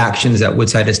actions that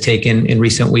Woodside has taken in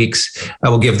recent weeks.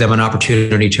 Will give them an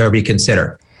opportunity to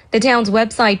reconsider. The town's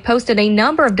website posted a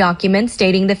number of documents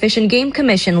stating the Fish and Game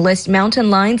Commission lists mountain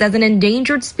lions as an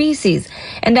endangered species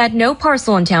and that no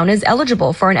parcel in town is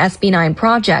eligible for an SB 9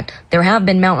 project. There have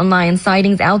been mountain lion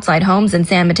sightings outside homes in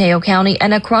San Mateo County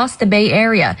and across the Bay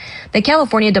Area. The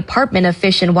California Department of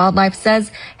Fish and Wildlife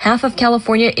says half of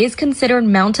California is considered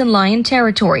mountain lion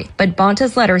territory, but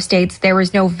Bonta's letter states there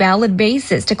is no valid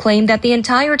basis to claim that the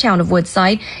entire town of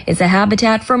Woodside is a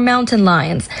habitat for mountain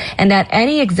lions and that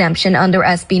any exemption under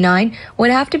SB 9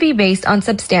 would have to be based on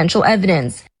substantial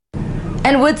evidence.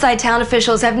 And Woodside town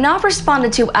officials have not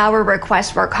responded to our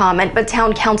request for comment, but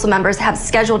town council members have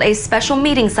scheduled a special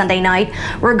meeting Sunday night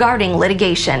regarding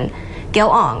litigation. Gail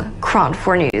Ong, KRON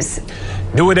 4 News.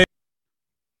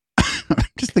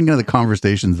 Just thinking of the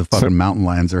conversations the fucking mountain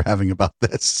lions are having about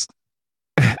this.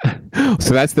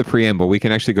 So that's the preamble. We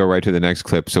can actually go right to the next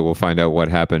clip. So we'll find out what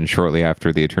happened shortly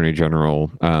after the Attorney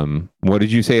General. What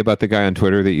did you say about the guy on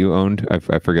Twitter that you owned?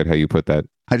 I forget how you put that.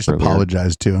 I just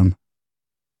apologized to him.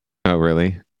 Oh,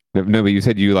 really? No, but you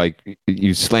said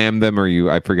you slammed them,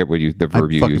 or I forget what the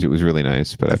verb you used. It was really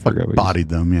nice, but I forgot what bodied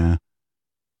them. Yeah.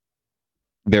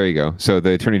 There you go. So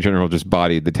the Attorney General just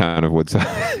bodied the town of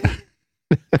Woodside.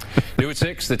 New at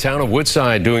 6, the town of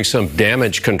Woodside doing some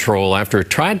damage control after it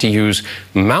tried to use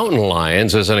mountain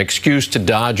lions as an excuse to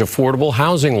dodge affordable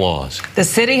housing laws. The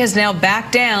city has now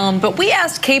backed down, but we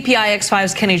asked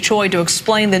KPIX5's Kenny Choi to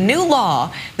explain the new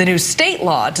law, the new state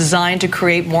law designed to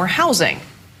create more housing.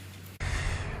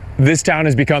 This town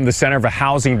has become the center of a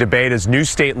housing debate as new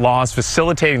state laws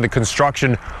facilitating the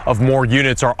construction of more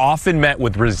units are often met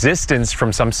with resistance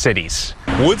from some cities.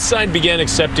 Woodside began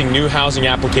accepting new housing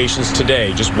applications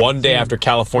today, just one day after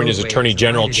California's Attorney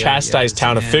General chastised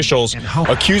town officials,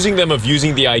 accusing them of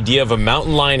using the idea of a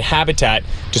mountain lion habitat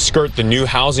to skirt the new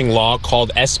housing law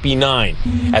called SB 9.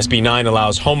 SB 9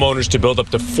 allows homeowners to build up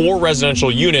to 4 residential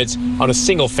units on a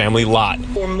single-family lot.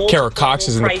 Kara Cox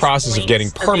is in the process of getting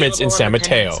permits in San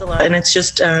Mateo. And it's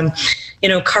just,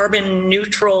 carbon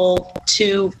neutral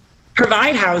to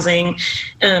provide housing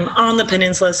on the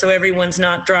peninsula so everyone's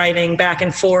not driving back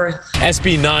and forth.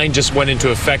 SB 9 just went into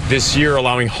effect this year,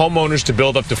 allowing homeowners to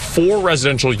build up to 4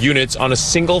 residential units on a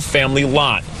single family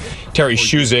lot. Terry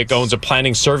Shuzik owns a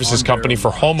planning services company for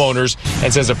homeowners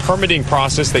and says a permitting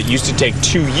process that used to take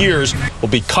 2 years will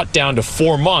be cut down to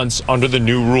 4 months under the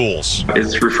new rules.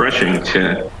 It's refreshing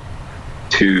to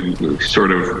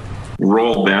sort of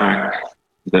roll back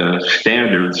the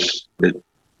standards that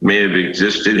may have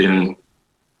existed in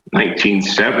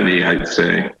 1970, I'd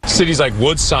say. Cities like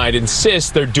Woodside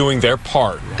insist they're doing their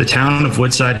part. The town of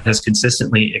Woodside has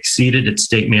consistently exceeded its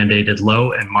state-mandated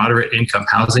low and moderate income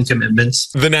housing commitments.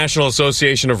 The National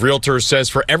Association of Realtors says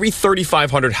for every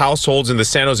 3,500 households in the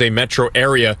San Jose metro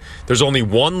area, there's only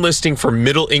one listing for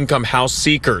middle-income house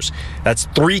seekers. That's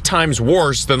 3 times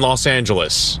worse than Los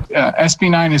Angeles. SB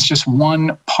 9 is just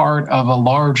one part of a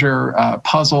larger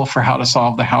puzzle for how to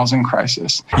solve the housing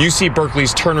crisis. UC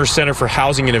Berkeley's Turner Center for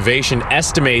Housing Innovation Innovation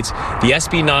estimates the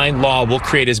SB 9 law will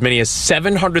create as many as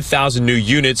 700,000 new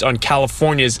units on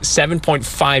California's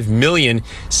 7.5 million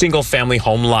single-family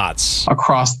home lots.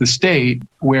 Across the state,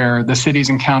 where the cities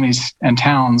and counties and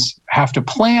towns have to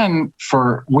plan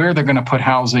for where they're going to put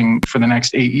housing for the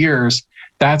next 8 years,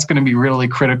 that's going to be really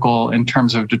critical in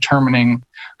terms of determining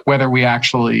whether we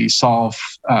actually solve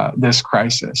this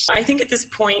crisis. I think at this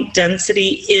point,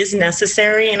 density is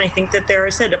necessary, and I think that there are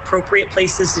appropriate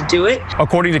places to do it.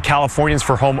 According to Californians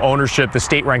for Home Ownership, the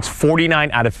state ranks 49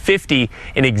 out of 50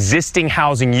 in existing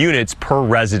housing units per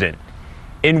resident.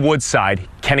 In Woodside,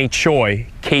 Kenny Choi,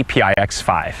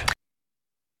 KPIX5.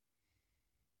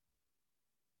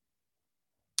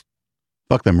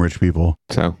 Fuck them rich people.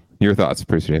 So, your thoughts,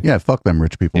 appreciate it. Yeah, fuck them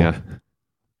rich people. Yeah.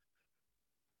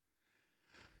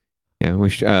 Yeah,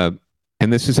 we should,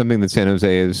 and this is something that San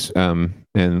Jose is and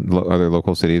other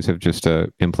local cities have just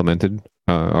implemented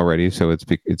already. So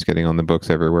it's getting on the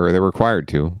books everywhere. They're required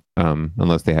to,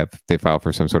 unless they file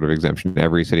for some sort of exemption.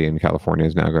 Every city in California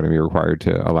is now going to be required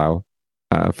to allow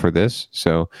for this.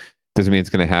 So doesn't mean it's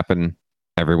going to happen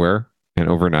everywhere and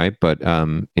overnight, but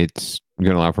it's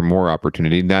going to allow for more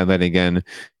opportunity. Now then again,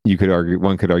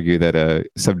 one could argue that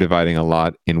subdividing a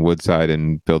lot in Woodside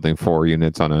and building 4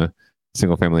 units on a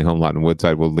single family home lot in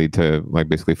Woodside will lead to like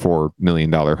basically $4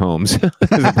 million homes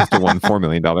as opposed to one $4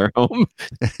 million home.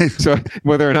 So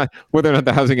whether or not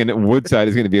the housing in Woodside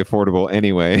is going to be affordable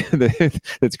anyway,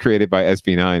 that's created by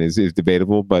SB 9 is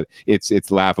debatable, but it's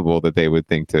laughable that they would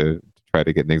think to try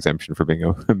to get an exemption for being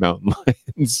a mountain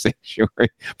lion sanctuary.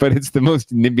 But it's the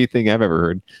most NIMBY thing I've ever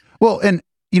heard. Well, and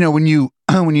when you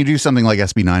do something like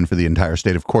SB 9 for the entire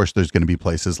state, of course there's going to be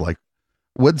places like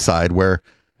Woodside where,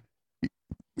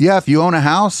 yeah, if you own a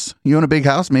house, you own a big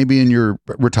house, maybe and you're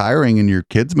retiring and your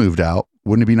kids moved out,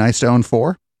 wouldn't it be nice to own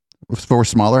 4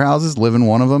 smaller houses, live in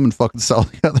one of them and fucking sell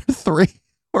the other 3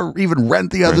 or even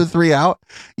rent the other 3 out?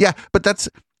 Yeah, but that's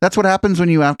what happens when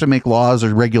you have to make laws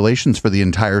or regulations for the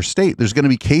entire state. There's going to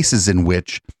be cases in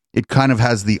which it kind of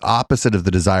has the opposite of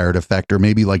the desired effect, or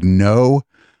maybe like no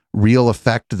real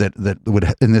effect that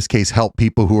would, in this case, help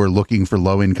people who are looking for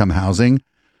low income housing.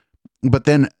 But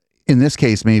then in this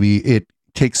case, maybe it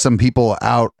takes some people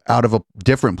out of a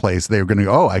different place. They're going to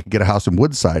go, oh, I could get a house in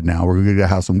Woodside now. We're going to get a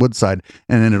house in Woodside.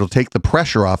 And then it'll take the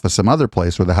pressure off of some other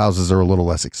place where the houses are a little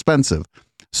less expensive.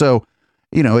 So,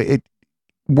 it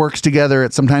works together.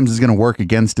 It sometimes is going to work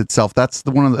against itself. That's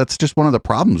just one of the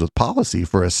problems with policy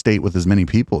for a state with as many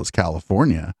people as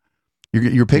California.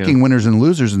 You're picking winners and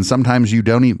losers, and sometimes you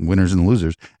don't even winners and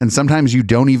losers. And sometimes you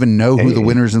don't even know who the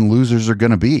winners and losers are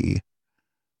going to be.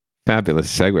 Fabulous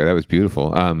segue. That was beautiful.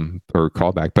 Or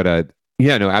callback. But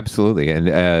yeah, no, absolutely. And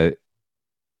at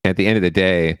the end of the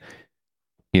day,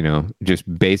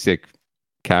 just basic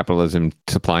capitalism,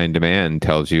 supply and demand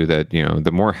tells you that,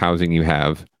 the more housing you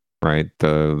have, right,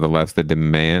 the less the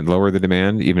demand, lower the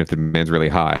demand, even if the demand's really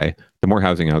high, the more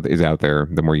housing is out there,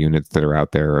 the more units that are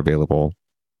out there available,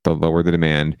 the lower the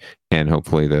demand, and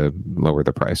hopefully the lower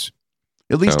the price.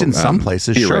 At least in some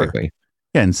places, sure.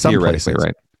 Yeah, in some places.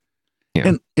 Right.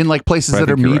 Yeah. In like places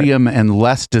that are medium and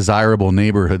less desirable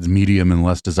neighborhoods,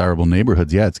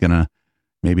 yeah, it's going to,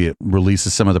 maybe it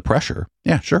releases some of the pressure.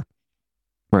 Yeah, sure.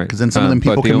 Right. Because then some of them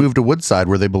people can move to Woodside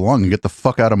where they belong and get the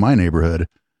fuck out of my neighborhood.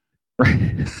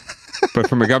 Right. But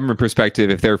from a government perspective,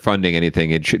 if they're funding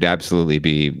anything, it should absolutely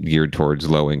be geared towards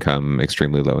low income,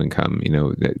 extremely low income,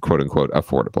 quote unquote,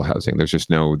 affordable housing. There's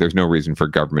no reason for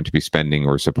government to be spending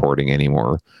or supporting any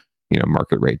more,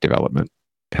 market rate development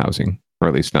housing, or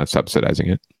at least not subsidizing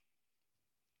it.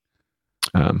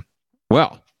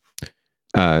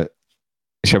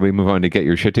 Shall we move on to get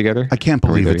your shit together? I can't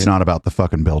believe it's not about the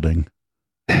fucking building.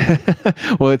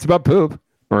 Well, it's about poop,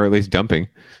 or at least dumping.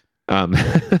 And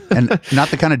not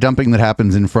the kind of dumping that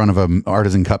happens in front of an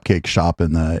artisan cupcake shop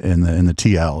in the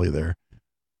TL either.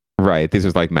 Right. These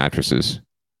are like mattresses.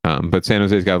 But San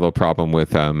Jose's got a little problem with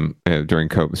during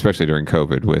COVID, especially during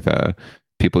COVID, with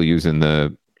people using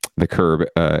the curb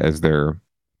as their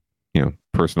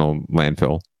personal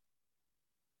landfill.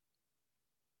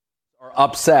 Are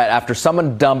upset after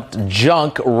someone dumped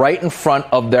junk right in front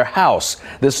of their house.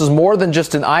 This is more than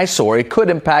just an eyesore. It could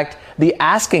impact the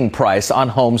asking price on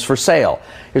homes for sale.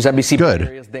 Here's NBC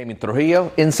Area's Damien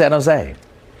Trujillo in San Jose.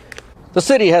 The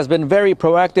city has been very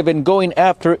proactive in going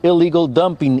after illegal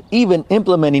dumping, even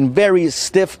implementing very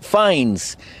stiff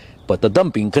fines. But the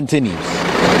dumping continues.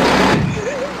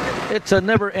 It's a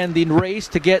never-ending race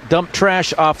to get dumped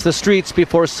trash off the streets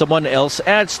before someone else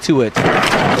adds to it.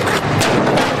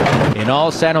 In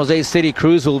all, San Jose City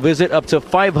crews will visit up to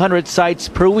 500 sites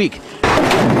per week,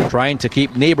 trying to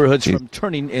keep neighborhoods from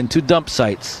turning into dump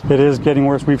sites. It is getting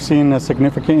worse. We've seen a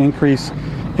significant increase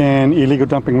in illegal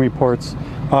dumping reports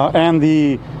and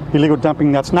the illegal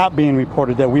dumping that's not being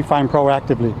reported that we find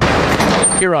proactively.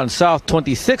 Here on South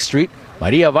 26th Street,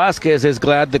 Maria Vasquez is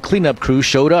glad the cleanup crew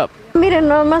showed up. Miren,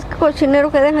 no más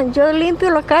cochinero que dejan. Yo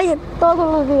limpio la calle todos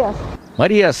los días.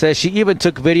 Maria says she even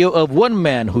took video of one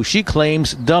man who she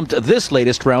claims dumped this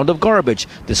latest round of garbage,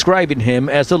 describing him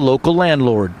as a local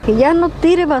landlord. Que ya no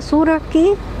tire basura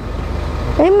aquí.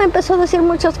 Él me empezó a decir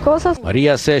muchas cosas.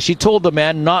 Maria says she told the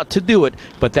man not to do it,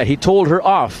 but that he told her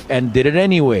off and did it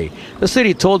anyway. The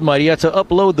city told Maria to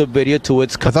upload the video to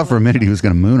its... I thought for a minute he was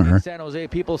going to moon her. San Jose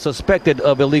people suspected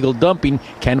of illegal dumping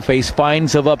can face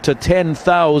fines of up to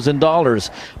 $10,000.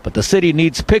 But the city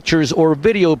needs pictures or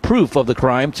video proof of the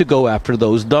crime to go after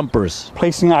those dumpers.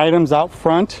 Placing items out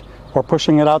front or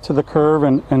pushing it out to the curb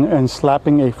and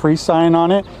slapping a free sign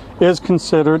on it is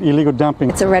considered illegal dumping.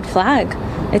 It's a red flag.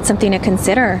 It's something to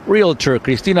consider. Realtor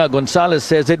Cristina Gonzalez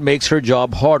says it makes her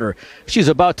job harder. She's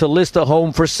about to list a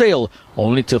home for sale,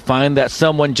 only to find that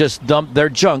someone just dumped their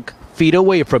junk feet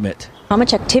away from it. How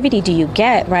much activity do you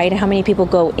get, right? How many people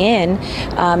go in?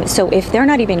 So if they're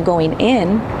not even going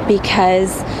in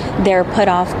because they're put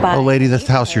off by... Oh, lady, this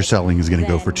house you're selling is going to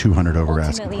go for $200 over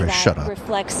asking price. Shut up.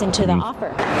 Reflects into the offer.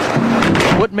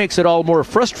 What makes it all more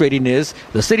frustrating is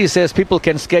the city says people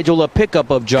can schedule a pickup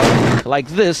of junk like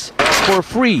this for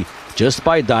free just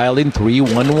by dialing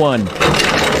 311.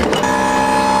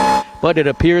 But it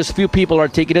appears few people are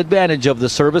taking advantage of the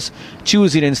service,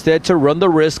 choosing instead to run the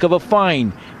risk of a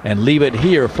fine and leave it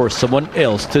here for someone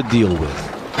else to deal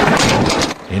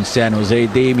with. In San Jose,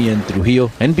 Damian Trujillo,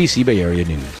 NBC Bay Area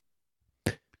News.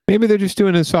 Maybe they're just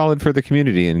doing a solid for the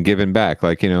community and giving back.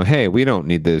 Like, hey, we don't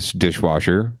need this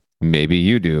dishwasher. Maybe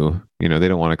you do. They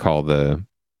don't want to call the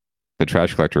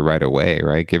trash collector right away,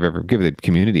 right? Give the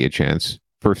community a chance.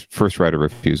 First right of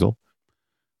refusal.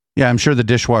 Yeah, I'm sure the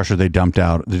dishwasher they dump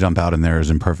out in there is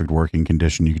in perfect working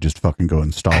condition. You could just fucking go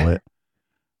install it.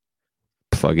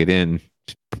 Plug it in.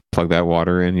 Plug that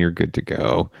water in. You're good to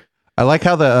go. I like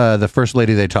how the first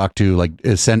lady they talked to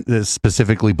is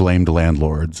specifically blamed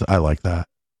landlords. I like that.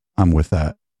 I'm with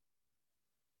that.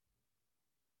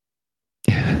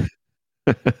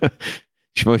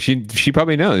 Well, she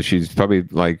probably knows. She's probably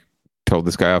told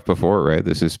this guy off before, right?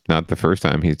 This is not the first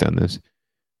time he's done this.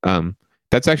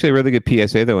 That's actually a really good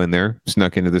PSA though in there,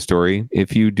 snuck into the story.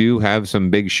 If you do have some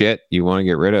big shit you want to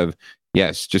get rid of,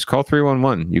 yes, just call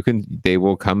 311. They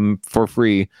will come for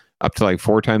free up to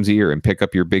 4 times a year and pick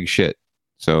up your big shit.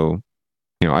 So,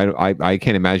 I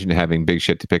can't imagine having big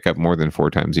shit to pick up more than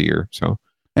 4 times a year. So,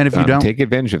 and if you don't, take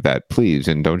advantage of that, please,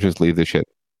 and don't just leave the shit.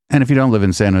 And if you don't live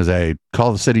in San Jose,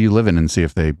 call the city you live in and see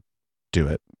if they do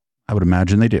it. I would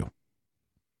imagine they do.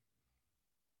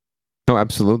 Oh,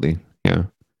 absolutely. Yeah.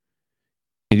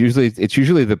 It's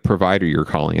usually the provider you're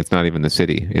calling. It's not even the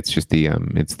city. It's just the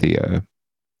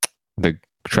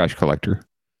trash collector.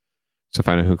 So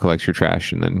find out who collects your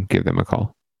trash and then give them a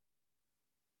call.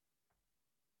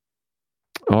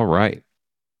 All right.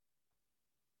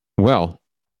 Well,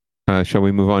 shall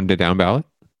we move on to down ballot?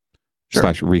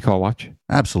 Sure. / recall watch?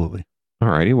 Absolutely. All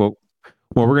righty. Well,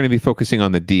 we're going to be focusing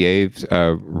on the DA's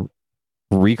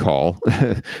recall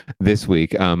this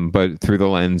week, but through the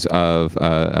lens of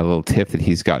a little tiff that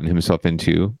he's gotten himself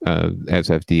into as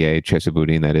FDA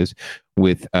Chesapeake, that is,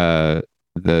 with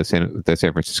the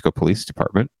San Francisco Police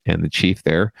Department and the chief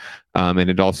there, and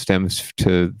it all stems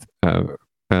to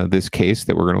this case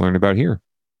that we're going to learn about here.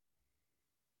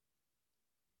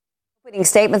 Opening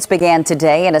statements began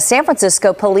today in a San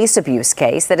Francisco police abuse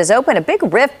case that has opened a big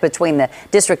rift between the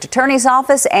district attorney's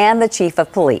office and the chief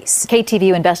of police.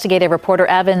 KTVU investigative reporter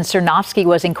Evan Cernovsky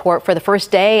was in court for the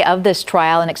first day of this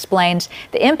trial and explains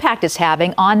the impact it's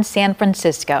having on San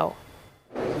Francisco.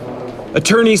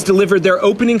 Attorneys delivered their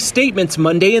opening statements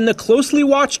Monday in the closely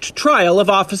watched trial of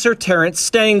Officer Terrence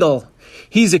Stengel.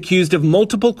 He's accused of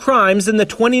multiple crimes in the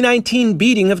 2019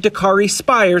 beating of Dakari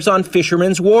Spires on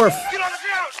Fisherman's Wharf.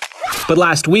 But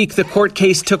last week, the court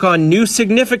case took on new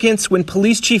significance when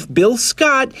Police Chief Bill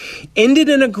Scott ended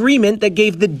an agreement that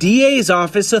gave the DA's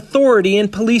office authority in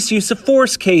police use of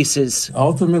force cases.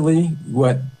 Ultimately,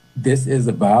 what this is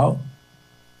about,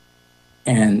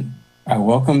 and I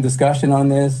welcome discussion on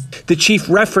this. The chief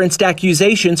referenced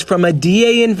accusations from a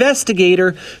DA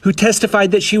investigator who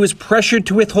testified that she was pressured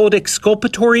to withhold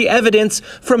exculpatory evidence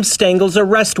from Stengel's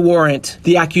arrest warrant.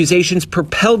 The accusations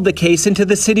propelled the case into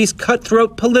the city's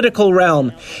cutthroat political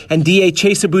realm, and DA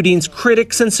Chesapeake's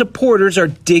critics and supporters are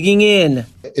digging in.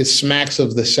 It smacks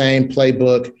of the same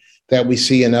playbook that we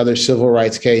see in other civil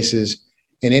rights cases,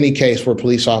 in any case where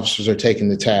police officers are taken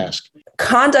to task.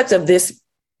 Conduct of this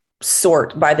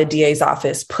sort by the DA's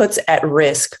office puts at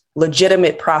risk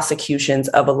legitimate prosecutions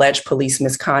of alleged police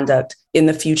misconduct in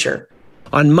the future.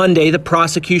 On Monday, the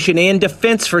prosecution and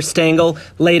defense for Stengel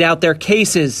laid out their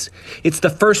cases. It's the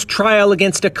first trial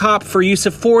against a cop for use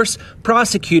of force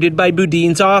prosecuted by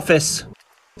Boudin's office.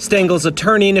 Stengel's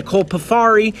attorney, Nicole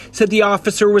Pafari, said the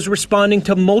officer was responding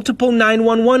to multiple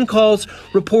 911 calls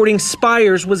reporting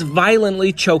Spires was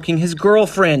violently choking his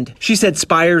girlfriend. She said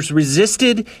Spires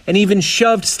resisted and even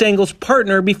shoved Stengel's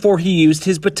partner before he used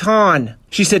his baton.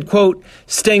 She said, quote,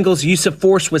 Stengel's use of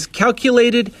force was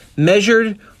calculated,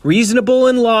 measured, reasonable,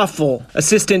 and lawful.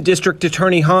 Assistant District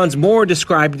Attorney Hans Moore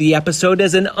described the episode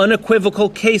as an unequivocal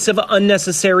case of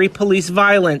unnecessary police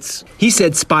violence. He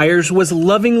said Spires was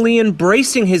lovingly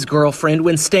embracing his girlfriend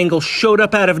when Stengel showed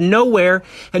up out of nowhere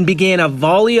and began a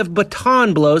volley of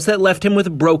baton blows that left him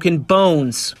with broken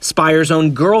bones. Spires'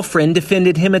 own girlfriend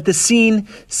defended him at the scene,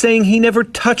 saying he never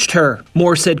touched her.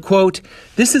 Moore said, quote,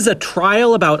 this is a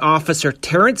trial about Officer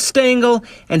Terrence Stengel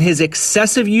and his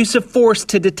excessive use of force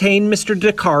to detain Mr.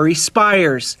 Dakari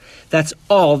Spires. That's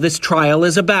all this trial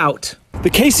is about. The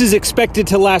case is expected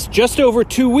to last just over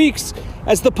 2 weeks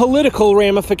as the political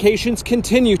ramifications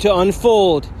continue to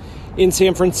unfold. In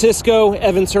San Francisco,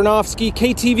 Evan Cernovsky,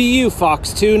 KTVU,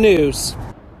 Fox 2 News.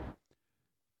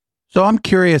 So I'm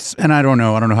curious, and I don't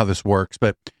know how this works,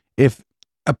 but if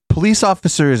a police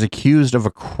officer is accused of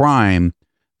a crime,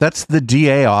 that's the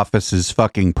DA office's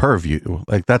fucking purview.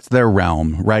 Like, that's their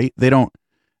realm, right?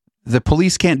 The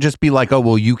police can't just be like, oh,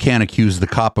 well, you can't accuse the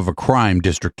cop of a crime,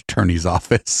 district attorney's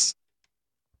office.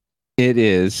 It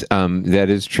is. That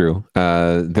is true.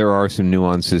 There are some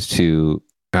nuances to,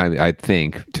 I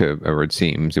think, or it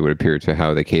seems, it would appear to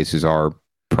how the cases are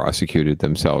prosecuted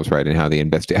themselves, right? And how the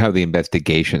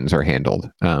investigations are handled.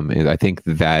 And I think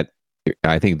that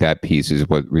piece is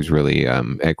what was really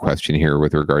at question here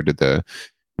with regard to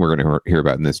we're going to hear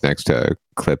about in this next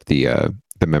clip, the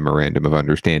memorandum of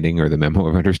understanding, or the memo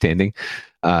of understanding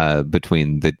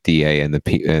between the DA and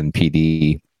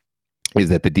PD, is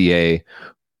that the DA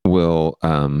will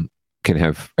can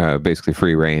have basically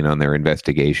free reign on their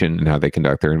investigation and how they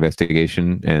conduct their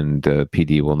investigation, and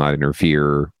PD will not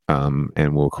interfere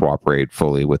and will cooperate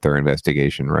fully with their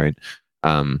investigation, right?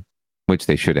 Which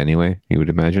they should anyway, you would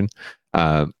imagine,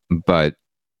 but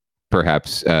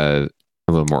perhaps a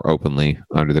little more openly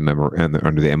under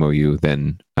the MOU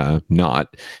than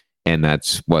not, and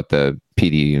that's what the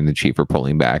PD and the chief are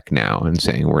pulling back now and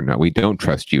saying we don't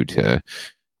trust you to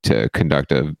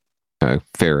conduct a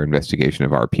fair investigation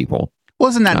of our people.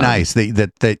 Wasn't that nice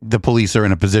that the police are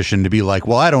in a position to be like,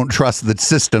 well, I don't trust the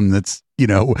system that's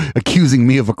accusing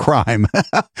me of a crime.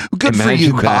 Good for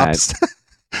you, cops.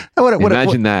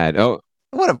 Imagine that. Oh,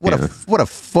 what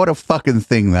a fucking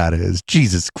thing that is.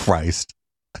 Jesus Christ.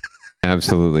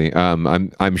 Absolutely.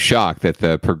 I'm shocked that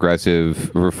the progressive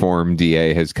reform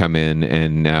DA has come in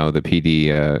and now the PD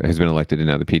has been elected, and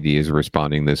now the PD is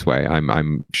responding this way.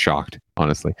 I'm shocked,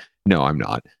 honestly. No, I'm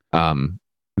not.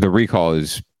 The recall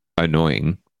is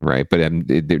annoying, right? But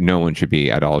no one should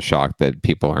be at all shocked that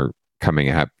people are coming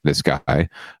at this guy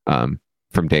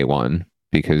from day one,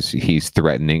 because he's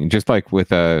threatening, just like with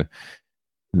that.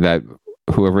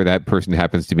 Whoever that person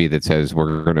happens to be that says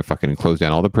we're going to fucking close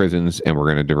down all the prisons and we're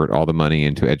going to divert all the money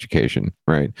into education,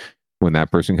 right? When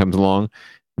that person comes along,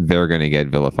 they're going to get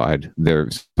vilified.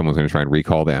 Someone's going to try and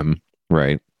recall them,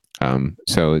 right?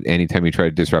 So anytime you try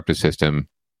to disrupt a system,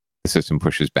 the system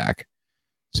pushes back.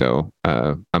 So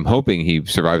I'm hoping he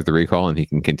survives the recall and he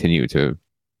can continue to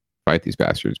fight these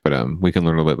bastards. But we can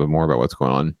learn a little bit more about what's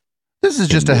going on. This is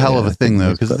just a hell of a thing,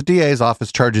 though, because the DA's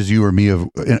office charges you or me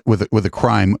with a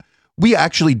crime. We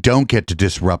actually don't get to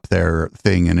disrupt their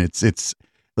thing, and it's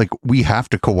like we have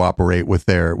to cooperate with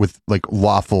like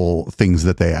lawful things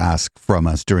that they ask from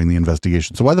us during the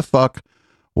investigation. So why the fuck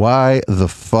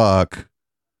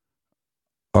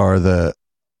are the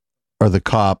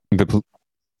cop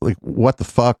like, what the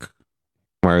fuck?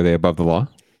 Why are they above the law?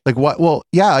 Like what? Well,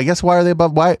 yeah, I guess why are they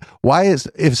above? Why is,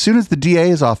 as soon as the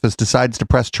DA's office decides to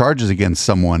press charges against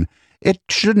someone, it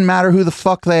shouldn't matter who the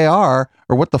fuck they are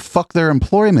or what the fuck their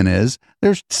employment is.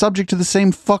 They're subject to the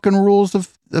same fucking rules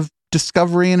of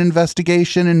discovery and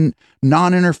investigation and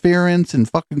non-interference and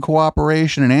fucking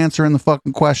cooperation and answering the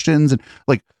fucking questions. And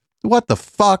like, what the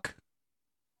fuck?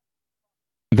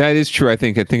 That is true. I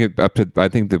think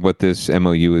that what this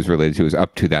MOU is related to is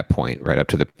up to that point, right? Up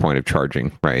to the point of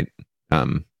charging, right?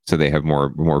 So they have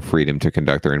more freedom to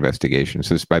conduct their investigation.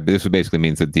 So this basically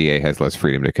means the DA has less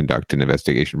freedom to conduct an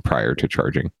investigation prior to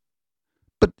charging.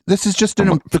 But this is just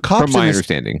the cops. From my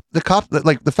understanding, the cop,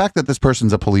 like the fact that this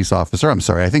person's a police officer. I'm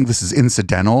sorry. I think this is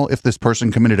incidental. If this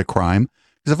person committed a crime,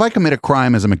 because if I commit a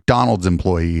crime as a McDonald's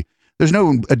employee, there's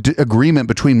no agreement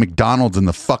between McDonald's and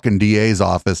the fucking DA's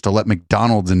office to let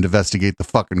McDonald's investigate the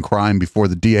fucking crime before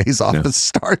the DA's office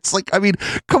starts. Like, I mean,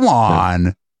 come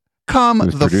on, come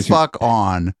the fuck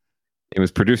on. It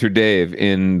was producer Dave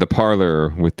in the parlor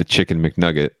with the chicken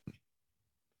McNugget.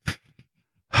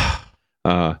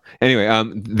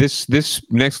 Anyway, this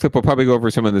next clip will probably go over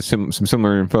some of the some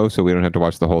similar info, so we don't have to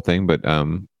watch the whole thing. But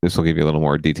this will give you a little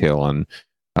more detail on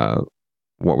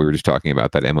what we were just talking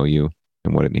about, that MOU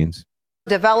and what it means.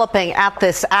 Developing at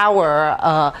this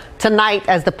hour tonight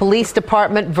as the police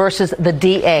department versus the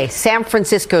DA. San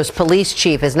Francisco's police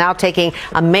chief is now taking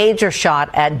a major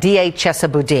shot at DA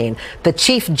Chesaboudin. The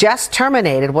chief just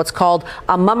terminated what's called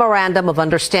a memorandum of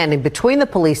understanding between the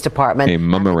police department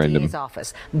and the DA's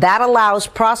office. That allows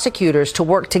prosecutors to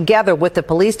work together with the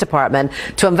police department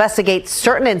to investigate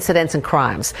certain incidents and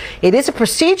crimes. It is a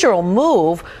procedural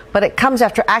move, but it comes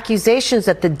after accusations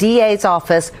that the DA's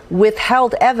office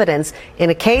withheld evidence in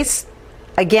a case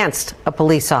against a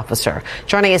police officer.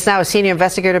 Joining us now is senior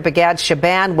investigator Begad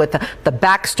Shaban with the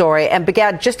backstory. And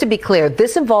Begad, just to be clear,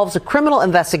 this involves a criminal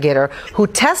investigator who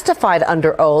testified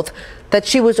under oath that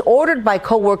she was ordered by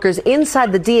coworkers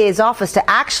inside the DA's office to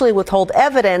actually withhold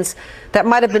evidence that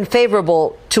might have been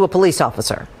favorable to a police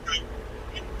officer.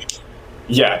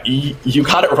 Yeah, you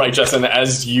got it right, Justin.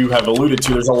 As you have alluded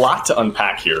to, there's a lot to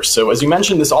unpack here. So as you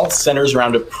mentioned, this all centers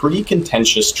around a pretty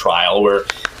contentious trial where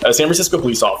a San Francisco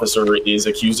police officer is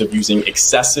accused of using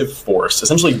excessive force,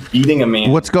 essentially beating a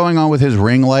man. What's going on with his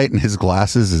ring light and his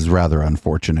glasses is rather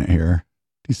unfortunate here.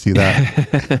 Do you see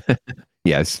that?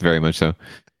 Yes, very much so.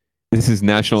 This is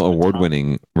national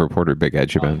award-winning reporter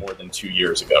Begad Shaban. More than 2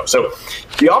 years ago. So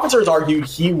the officers argued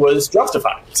he was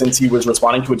justified since he was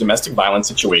responding to a domestic violence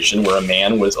situation where a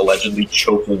man was allegedly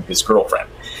choking his girlfriend.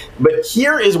 But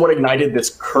here is what ignited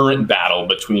this current battle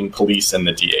between police and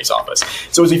the DA's office.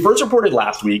 So as we first reported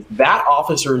last week, that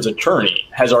officer's attorney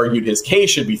has argued his case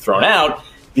should be thrown out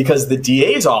because the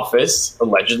DA's office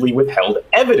allegedly withheld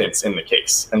evidence in the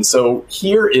case. And so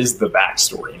here is the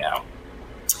backstory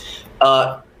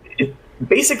now. It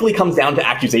basically comes down to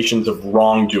accusations of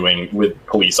wrongdoing with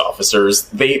police officers.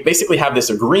 They basically have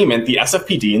this agreement, the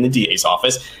SFPD and the DA's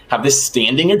office have this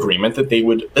standing agreement that they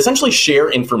would essentially share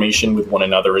information with one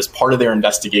another as part of their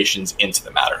investigations into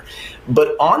the matter.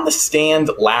 But on the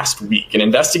stand last week, an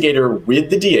investigator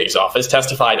with the DA's office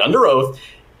testified under oath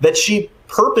that she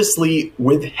purposely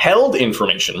withheld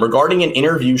information regarding an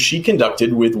interview she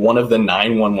conducted with one of the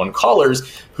 911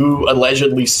 callers who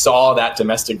allegedly saw that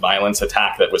domestic violence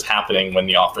attack that was happening when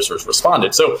the officers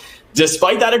responded. So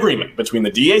despite that agreement between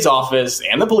the DA's office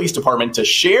and the police department to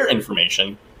share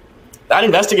information, that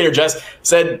investigator just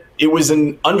said it was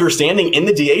an understanding in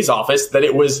the DA's office that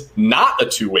it was not a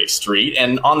two-way street.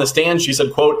 And on the stand, she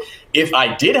said, quote, "If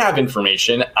I did have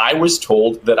information, I was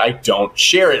told that I don't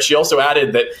share it." She also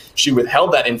added that she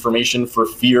withheld that information for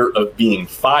fear of being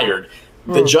fired.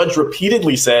 The judge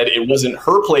repeatedly said it wasn't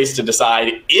her place to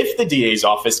decide if the DA's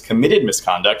office committed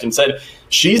misconduct and said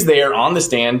she's there on the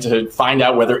stand to find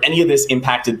out whether any of this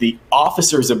impacted the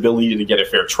officer's ability to get a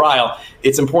fair trial.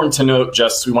 It's important to note,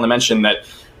 we want to mention that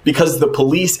because the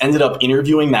police ended up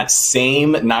interviewing that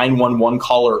same 911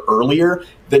 caller earlier,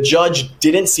 the judge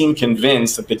didn't seem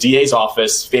convinced that the DA's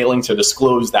office failing to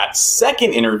disclose that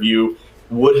second interview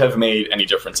would have made any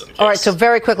difference in the case. All right, so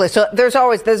very quickly, so there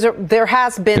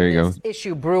has been this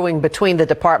issue brewing between the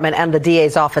department and the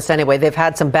DA's office anyway. They've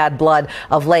had some bad blood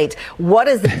of late. What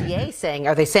is the DA saying?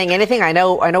 Are they saying anything? I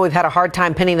know we've had a hard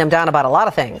time pinning them down about a lot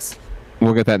of things.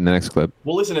 We'll get that in the next clip.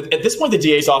 Well, listen, at this point, the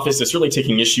DA's office is certainly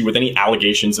taking issue with any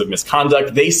allegations of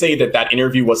misconduct. They say that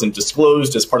interview wasn't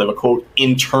disclosed as part of a, quote,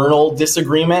 internal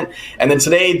disagreement. And then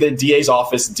today, the DA's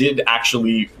office did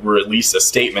actually release a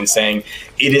statement saying,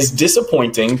 "It is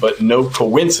disappointing, but no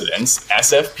coincidence.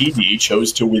 SFPD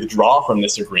chose to withdraw from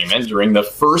this agreement during the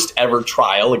first ever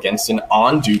trial against an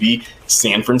on-duty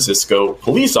San Francisco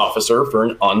police officer for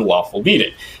an unlawful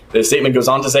beating." The statement goes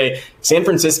on to say, San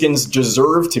Franciscans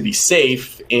deserve to be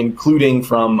safe, including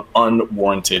from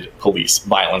unwarranted police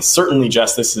violence. Certainly,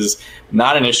 Jess, this is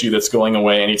not an issue that's going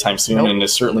away anytime soon, and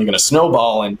is certainly going to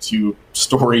snowball into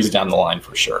stories down the line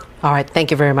for sure. All right. Thank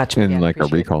you very much. And like a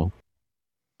recall.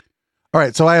 All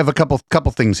right. So I have a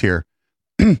couple things here.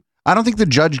 I don't think the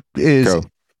judge is...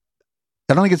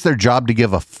 I don't think it's their job to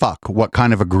give a fuck what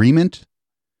kind of agreement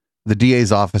the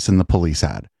DA's office and the police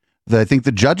had. I think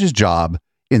the judge's job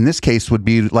in this case would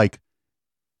be like,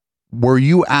 were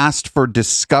you asked for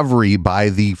discovery by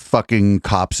the fucking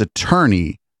cop's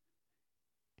attorney?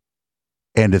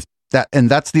 And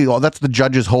that's the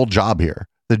judge's whole job here.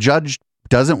 The judge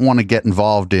doesn't want to get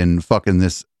involved in fucking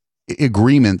this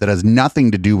agreement that has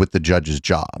nothing to do with the judge's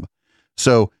job.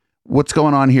 So what's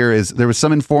going on here is there was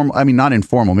some not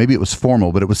informal, maybe it was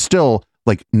formal, but it was still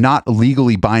like not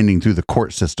legally binding through the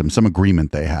court system. Some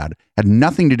agreement they had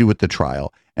nothing to do with the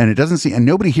trial. And it doesn't seem, and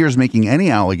nobody here is making any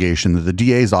allegation that the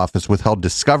DA's office withheld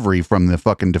discovery from the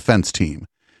fucking defense team.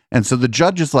 And so the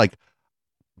judge is like,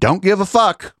 don't give a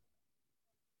fuck.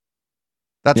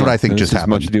 That's what I think just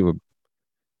happened.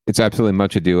 It's absolutely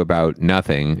much ado about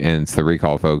nothing, and it's the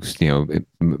recall folks,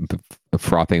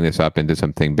 frothing this up into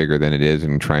something bigger than it is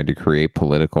and trying to create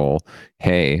political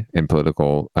hay and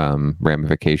political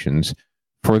ramifications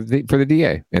for the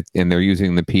DA. And they're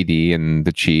using the PD and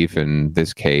the chief in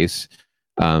this case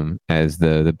as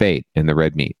the bait and the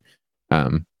red meat.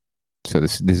 So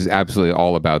this is absolutely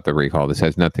all about the recall. This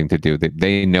has nothing to do.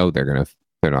 They know they're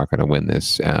not going to win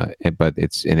this, but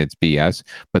it's BS.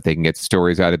 But they can get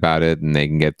stories out about it, and they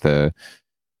can get the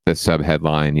sub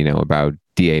headline, about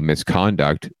DA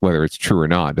misconduct. Whether it's true or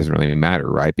not doesn't really matter,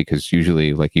 right? Because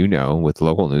usually, like with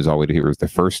local news, all we hear is the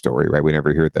first story, right? We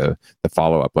never hear the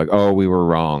follow up, like, oh, we were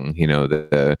wrong.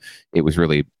 It was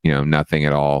really nothing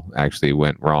at all actually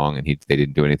went wrong, and they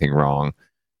didn't do anything wrong.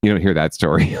 You don't hear that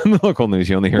story on the local news.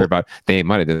 You only hear about they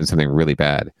might have done something really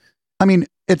bad. I mean,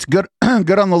 it's good on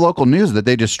the local news that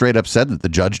they just straight up said that the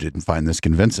judge didn't find this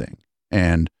convincing.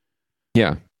 And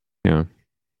yeah.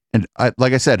 And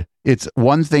like I said, it's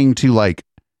one thing to, like,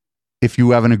 if you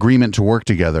have an agreement to work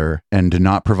together and to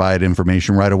not provide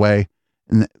information right away,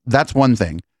 and that's one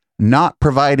thing. Not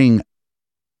providing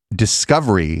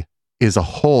discovery is a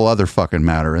whole other fucking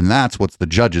matter, and that's what's the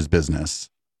judge's business.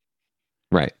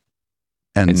 Right.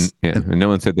 And no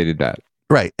one said they did that.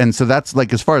 Right. And so that's,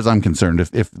 like, as far as I'm concerned,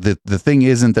 if the thing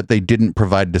isn't that they didn't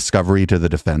provide discovery to the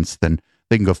defense, then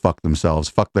they can go fuck themselves,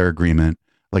 fuck their agreement.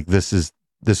 Like, this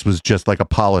was just like a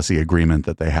policy agreement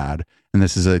that they had. And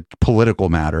this is a political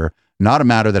matter, not a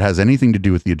matter that has anything to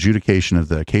do with the adjudication of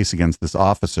the case against this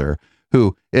officer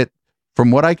who,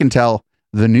 from what I can tell,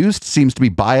 the news seems to be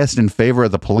biased in favor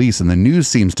of the police, and the news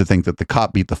seems to think that the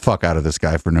cop beat the fuck out of this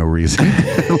guy for no reason.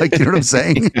 Like, you know what I'm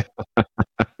saying?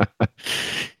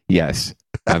 Yes,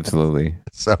 absolutely.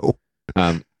 So,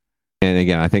 and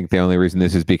again, I think the only reason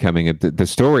this is becoming the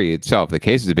story itself, the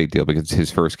case is a big deal because it's his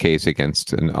first case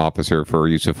against an officer for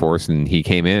use of force, and he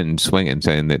came in swinging,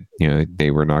 saying that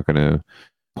they were not going to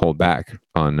hold back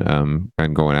on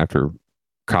going after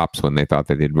cops when they thought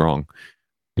they did wrong.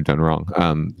 You've done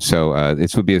wrong. So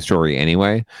this would be a story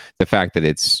anyway. The fact that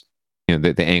it's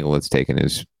the angle it's taken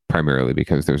is primarily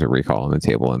because there's a recall on the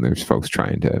table and there's folks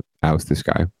trying to oust this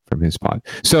guy from his spot.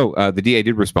 So the DA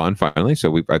did respond finally.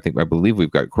 So I believe we've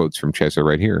got quotes from Chesa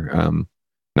right here,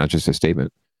 not just a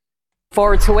statement.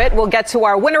 Forward to it. We'll get to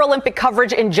our Winter Olympic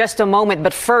coverage in just a moment.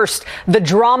 But first, the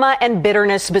drama and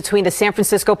bitterness between the San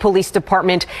Francisco Police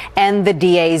Department and the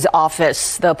DA's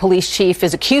office. The police chief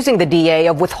is accusing the DA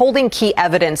of withholding key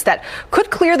evidence that could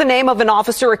clear the name of an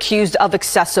officer accused of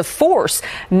excessive force.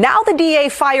 Now the DA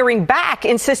firing back,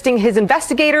 insisting his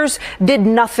investigators did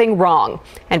nothing wrong.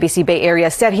 NBC Bay Area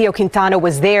Sergio Quintana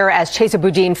was there as Chesa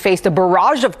Boudin faced a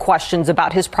barrage of questions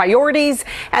about his priorities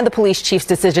and the police chief's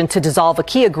decision to dissolve a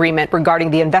key agreement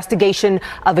regarding the investigation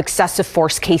of excessive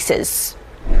force cases.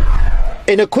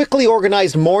 In a quickly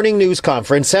organized morning news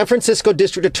conference, San Francisco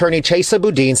District Attorney Chesa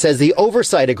Boudin says the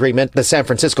oversight agreement the San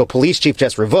Francisco police chief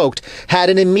just revoked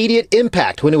had an immediate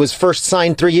impact when it was first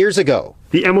signed 3 years ago.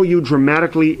 The MOU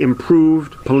dramatically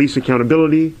improved police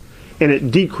accountability, and it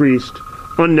decreased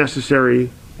unnecessary,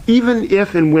 even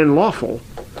if and when lawful,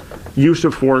 use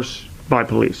of force by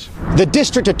police. The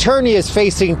district attorney is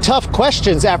facing tough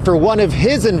questions after one of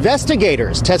his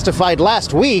investigators testified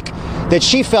last week that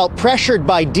she felt pressured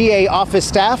by DA office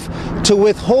staff to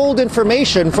withhold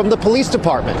information from the police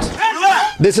department.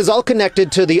 This is all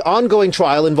connected to the ongoing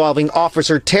trial involving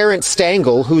Officer Terrence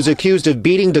Stangl, who's accused of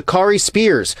beating Dakari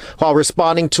Spears while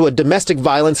responding to a domestic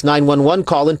violence 911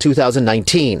 call in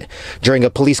 2019. During a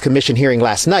police commission hearing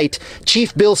last night,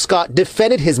 Chief Bill Scott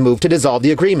defended his move to dissolve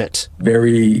the agreement.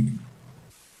 Very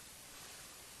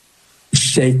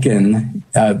shaken,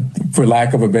 for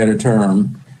lack of a better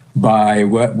term, by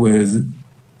what was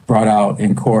brought out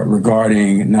in court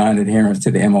regarding non-adherence to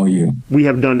the MOU. We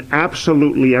have done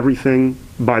absolutely everything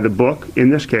by the book in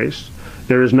this case.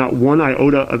 There is not one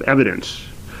iota of evidence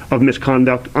of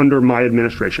misconduct under my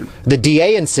administration. The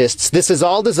DA insists this is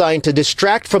all designed to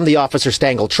distract from the Officer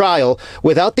Stangl trial.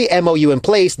 Without the MOU in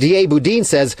place, DA Boudin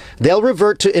says they'll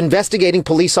revert to investigating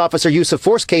police officer use of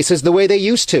force cases the way they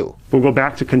used to. We'll go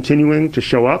back to continuing to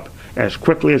show up as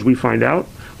quickly as we find out.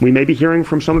 We may be hearing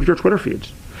from some of your Twitter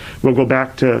feeds. We'll go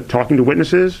back to talking to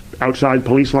witnesses outside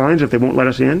police lines if they won't let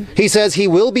us in. He says he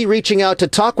will be reaching out to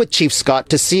talk with Chief Scott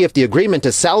to see if the agreement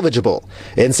is salvageable.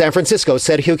 In San Francisco,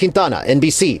 Sergio Quintana,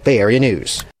 NBC, Bay Area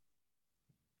News.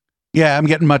 Yeah, I'm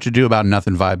getting much ado about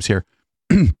nothing vibes here.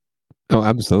 Oh,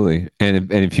 absolutely.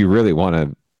 And if you really want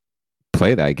to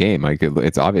play that game, like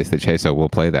it's obvious that Cheso will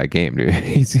play that game, dude.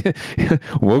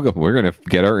 We're going to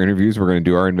get our interviews. We're going to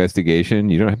do our investigation.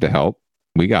 You don't have to help.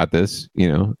 We got this,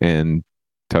 and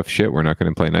tough shit. We're not going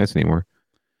to play nice anymore.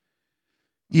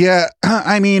 Yeah.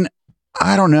 I mean,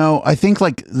 I don't know. I think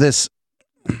like this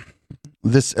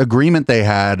agreement they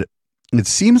had, it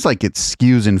seems like it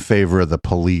skews in favor of the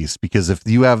police, because if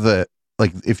you have the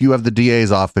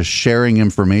DA's office sharing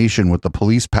information with the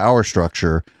police power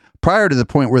structure prior to the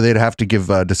point where they'd have to give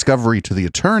discovery to the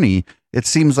attorney, it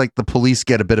seems like the police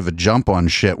get a bit of a jump on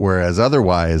shit, whereas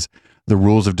otherwise the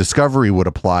rules of discovery would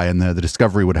apply and the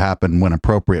discovery would happen when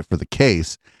appropriate for the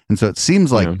case. And so it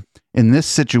seems like in this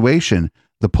situation,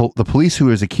 the police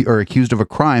who are accused of a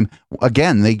crime,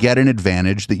 again, they get an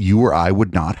advantage that you or I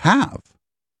would not have.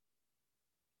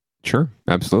 Sure,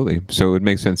 absolutely. So it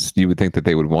makes sense. You would think that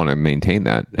they would want to maintain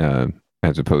that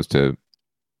as opposed to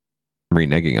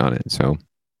reneging on it. So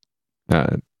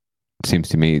it seems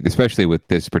to me, especially with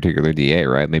this particular DA,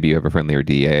 right? Maybe you have a friendlier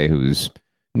DA who's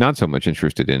not so much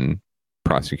interested in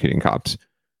prosecuting cops.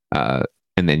 And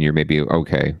then you're maybe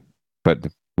okay. But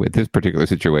with this particular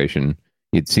situation,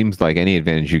 it seems like any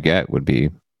advantage you get would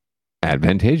be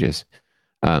advantageous.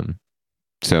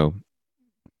 So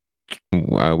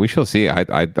we shall see.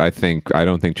 I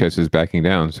don't think Chess is backing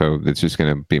down, so it's just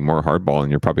going to be more hardball,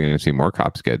 and you're probably going to see more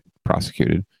cops get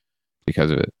prosecuted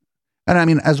because of it. And I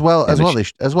mean, as well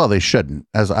they shouldn't.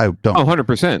 As I don't.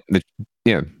 100%.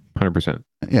 Yeah, 100%.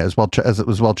 Yeah,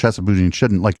 as well Chesapeake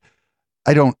shouldn't. Like,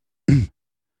 I don't.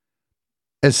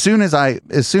 As soon as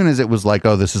it was like,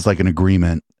 oh, this is like an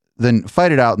agreement, then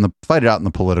fight it out in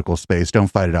the political space. Don't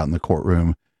fight it out in the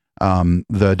courtroom.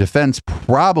 The defense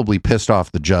probably pissed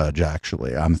off the judge,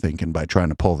 actually, I'm thinking, by trying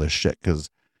to pull this shit. Because,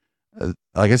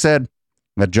 like I said,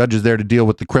 that judge is there to deal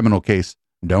with the criminal case.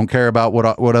 Don't care about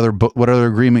what other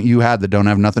agreement you had that don't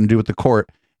have nothing to do with the court.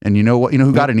 And you know what? You know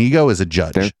who got an ego is a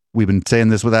judge. We've been saying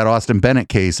this with that Austin Bennett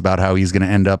case about how he's going to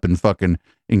end up in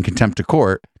contempt of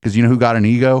court. Because you know who got an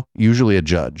ego? Usually a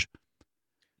judge.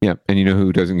 Yeah, and you know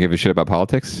who doesn't give a shit about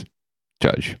politics?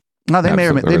 Judge. No, they may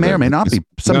or may not be.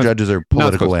 Some judges are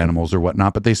political animals or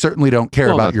whatnot, but they certainly don't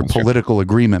care about your political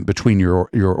agreement between your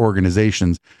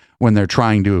organizations when they're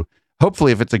trying to.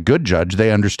 Hopefully, if it's a good judge,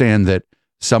 they understand that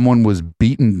someone was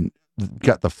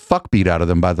got the fuck beat out of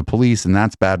them by the police, and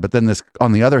that's bad. But then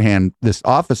on the other hand, this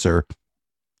officer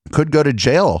could go to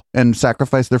jail and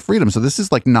sacrifice their freedom. So this is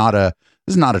not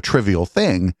a trivial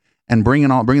thing. And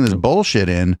bringing this bullshit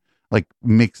in.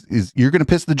 You're going to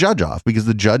piss the judge off, because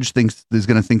the judge is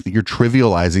going to think that you're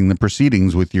trivializing the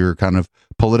proceedings with your kind of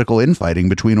political infighting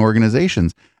between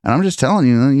organizations. And I'm just telling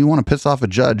you, you want to piss off a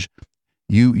judge,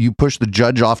 you push the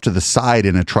judge off to the side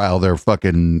in a trial they're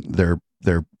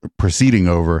proceeding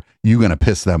over. You're going to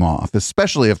piss them off,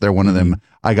 especially if they're one of them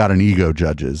I got an ego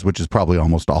judges, which is probably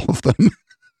almost all of them.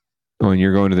 Oh, and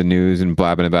you're going to the news and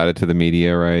blabbing about it to the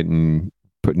media, right? And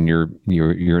putting you're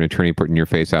an attorney putting your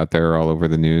face out there all over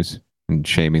the news and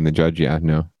shaming the judge. Yeah,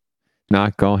 no,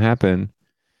 not gonna happen.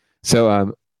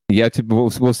 So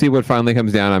we'll see what finally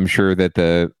comes down. I'm sure that's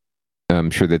going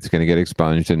to get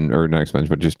expunged or not expunged,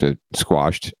 but just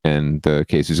squashed, and the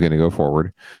case is going to go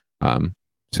forward.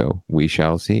 So we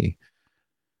shall see.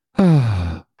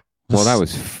 Well, that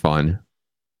was fun.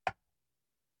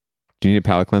 Do you need a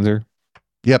palate cleanser?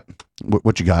 Yep.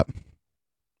 What you got?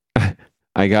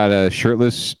 I got a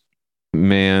shirtless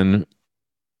man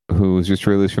who was just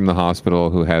released from the hospital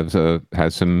who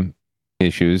has some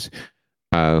issues,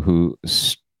 who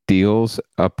steals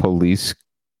a police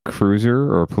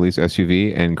cruiser or a police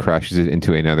SUV and crashes it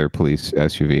into another police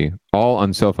SUV, all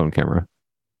on cell phone camera.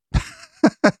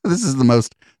 This is the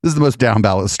most down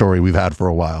ballot story we've had for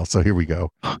a while. So here we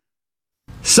go.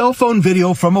 Cell phone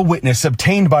video from a witness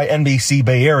obtained by NBC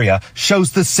Bay Area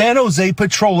shows the San Jose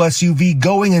patrol SUV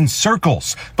going in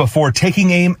circles before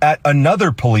taking aim at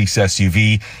another police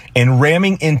SUV and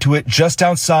ramming into it just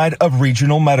outside of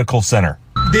Regional Medical Center.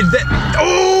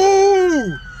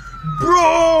 Oh!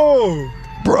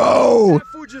 Bro!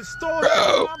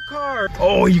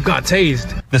 Oh, you got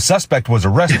tased. The suspect was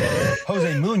arrested.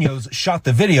 Jose Munoz shot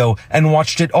the video and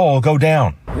watched it all go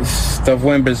down. Stuff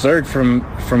went berserk from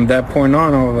that point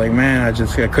on. I was like, man, I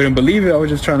couldn't believe it. I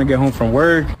was just trying to get home from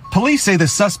work. Police say the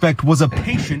suspect was a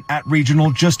patient at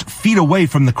Regional just feet away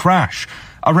from the crash.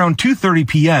 Around 2:30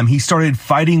 p.m., he started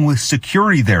fighting with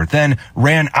security there, then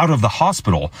ran out of the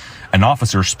hospital. An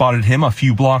officer spotted him a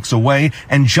few blocks away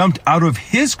and jumped out of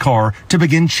his car to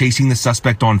begin chasing the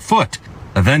suspect on foot.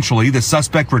 Eventually, the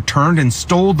suspect returned and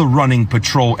stole the running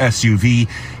patrol SUV.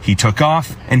 He took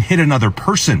off and hit another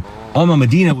person. Alma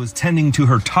Medina was tending to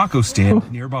her taco stand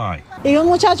nearby. Y un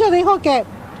muchacho dijo que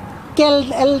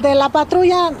el de la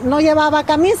patrulla no llevaba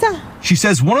camisa. She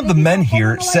says one of the men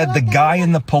here said the guy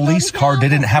in the police car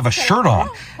didn't have a shirt on.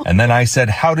 And then I said,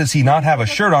 how does he not have a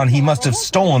shirt on? He must have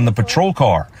stolen the patrol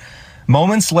car.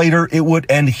 Moments later, it would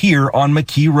end here on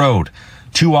McKee Road.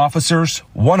 2 officers,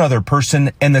 1 other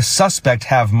person, and the suspect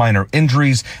have minor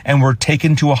injuries and were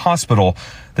taken to a hospital.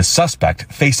 The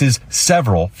suspect faces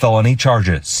several felony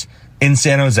charges. In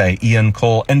San Jose, Ian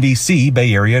Cole, NBC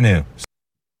Bay Area News.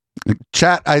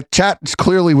 Chat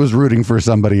clearly was rooting for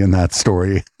somebody in that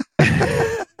story.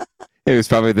 It was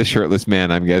probably the shirtless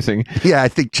man, I'm guessing. Yeah, I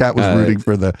think chat was rooting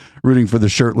for the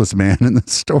shirtless man in the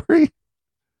story.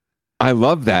 I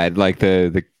love that. Like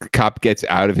the cop gets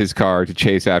out of his car to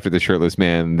chase after the shirtless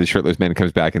man. The shirtless man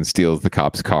comes back and steals the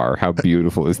cop's car. How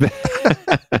beautiful is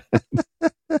that?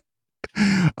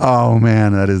 Oh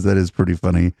man, that is pretty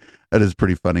funny. That is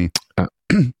pretty funny.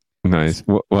 Nice.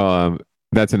 Well,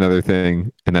 that's another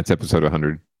thing, and that's episode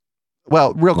 100.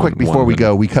 Well, real quick before we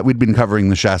go, we'd been covering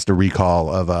the Shasta recall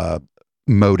of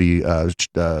Modi,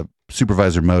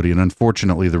 Supervisor Modi, and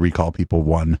unfortunately, the recall people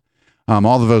won.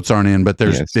 All the votes aren't in, but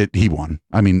he won.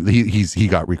 I mean, he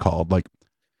got recalled. Like,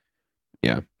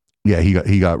 yeah,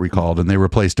 he got recalled, and they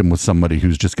replaced him with somebody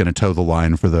who's just going to toe the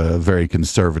line for the very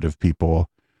conservative people.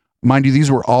 Mind you, these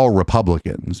were all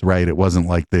Republicans, right? It wasn't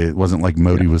like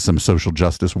Modi was some social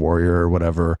justice warrior or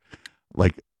whatever.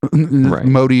 Like, right.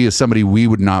 Modi is somebody we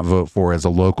would not vote for as a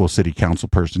local city council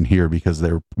person here because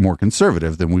they're more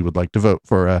conservative than we would like to vote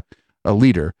for a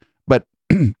leader. But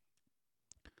they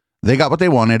got what they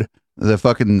wanted.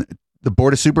 The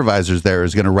board of supervisors there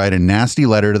is going to write a nasty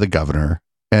letter to the governor.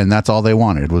 And that's all they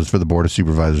wanted was for the board of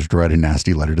supervisors to write a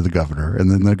nasty letter to the governor. And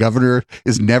then the governor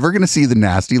is never going to see the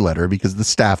nasty letter because the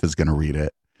staff is going to read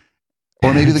it.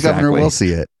 Or maybe the governor will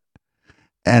see it.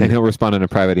 And he'll respond in a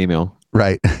private email.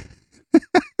 Right.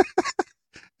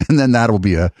 And then that'll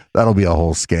be a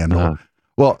whole scandal.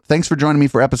 Well, thanks for joining me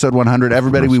for episode 100.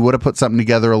 Everybody, we would have put something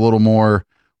together a little more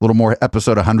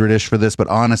episode 100-ish for this, but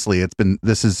honestly,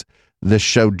 this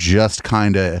show just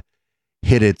kind of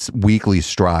hit its weekly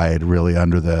stride really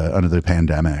under the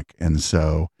pandemic. And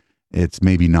so it's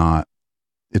maybe not,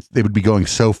 they would be going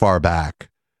so far back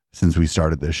since we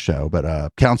started this show.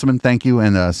 But Councilman, thank you.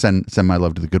 And send my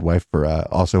love to the good wife for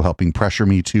also helping pressure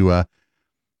me to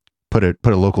put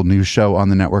a local news show on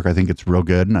the network. I think it's real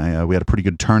good. And we had a pretty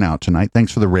good turnout tonight.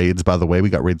 Thanks for the raids, by the way.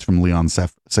 We got raids from Leon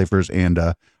Safers and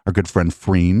our good friend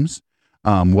Freems.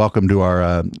 Welcome to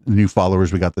our new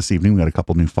followers we got this evening. We got a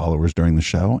couple new followers during the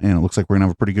show, and it looks like we're gonna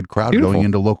have a pretty good crowd going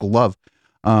into Local Love.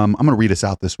 I'm gonna read us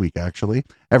out this week, actually.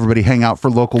 Everybody hang out for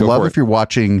Local Love. If you're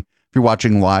watching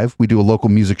live, we do a local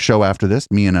music show after this.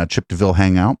 Me and Chip DeVille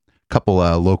hang out. A couple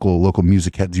local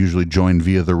music heads usually join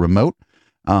via the remote.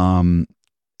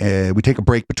 We take a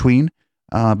break between,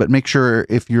 but make sure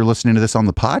if you're listening to this on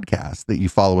the podcast that you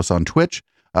follow us on Twitch.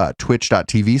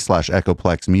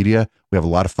 Twitch.tv/Echoplex Media. We have a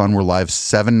lot of fun. We're live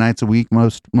 7 nights a week,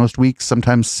 most weeks,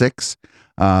 sometimes 6.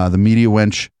 The Media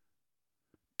Wench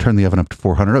turned the oven up to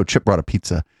 400. Oh, Chip brought a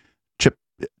pizza.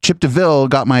 Chip DeVille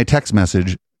got my text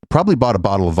message, probably bought a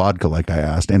bottle of vodka like I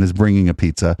asked, and is bringing a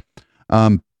pizza.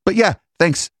 But yeah,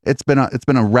 thanks. It's been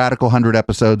a radical 100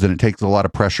 episodes, and it takes a lot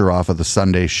of pressure off of the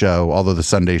Sunday show, although the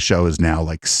Sunday show is now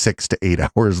like 6 to 8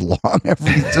 hours long.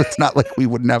 So it's not like we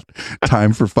wouldn't have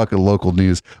time for fucking local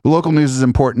news. The local news is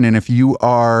important, and if you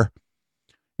are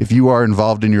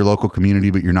involved in your local community,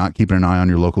 but you're not keeping an eye on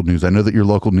your local news, I know that your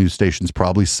local news stations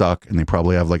probably suck, and they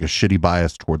probably have like a shitty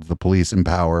bias towards the police in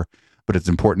power, but it's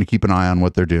important to keep an eye on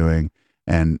what they're doing.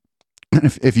 And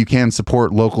if you can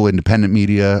support local independent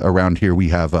media around here, we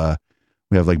have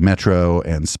like Metro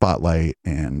and Spotlight,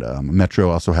 and Metro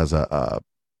also has a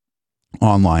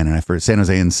online, and I forget, San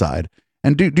Jose Inside.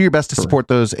 And do your best to support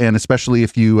those, and especially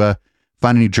if you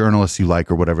find any journalists you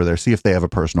like or whatever there, see if they have a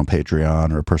personal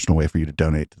Patreon or a personal way for you to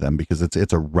donate to them, because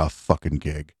it's a rough fucking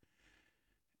gig.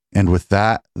 And with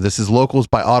that, this is Locals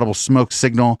by Audible Smoke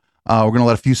Signal. We're going to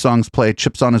let a few songs play.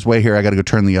 Chip's on his way here. I got to go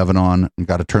turn the oven on. I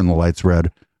got to turn the lights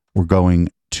red. We're going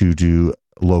to do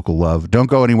Local Love. Don't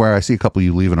go anywhere. I see a couple of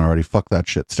you leaving already. Fuck that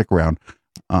shit. Stick around.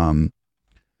 And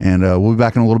we'll be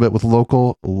back in a little bit with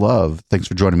Local Love. Thanks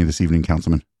for joining me this evening,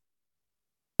 Councilman.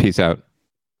 Peace out.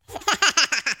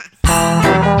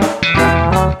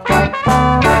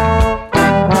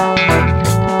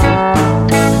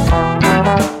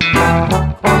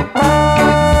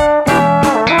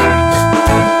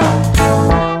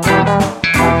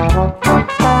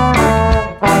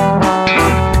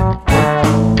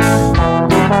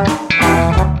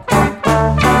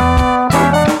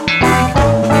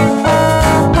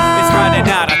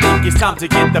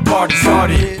 the party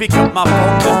started. Pick up my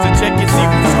phone just to check and see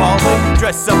who's calling.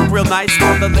 Dress up real nice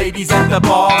for the ladies at the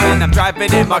bar, and I'm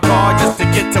driving in my car just to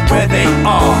get to where they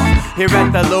are. Here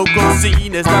at the local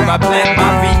scene is where I plant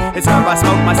my feet. It's where I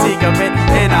smoke my cigarette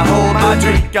and I hold my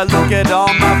drink. I look at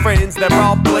all my friends, they're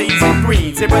all blazing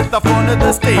greens. Here at the front of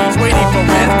the stage, waiting for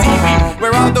MTV.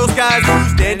 Where are those guys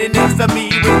who's standing next to me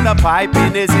with a pipe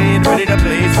in his hand, ready to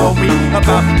blaze for me?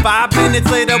 About 5 minutes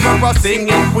later, we're all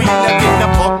singing Queen. Now get the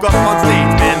fuck up on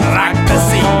stage, man, rock the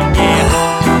scene,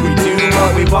 yeah. We do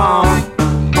what we want,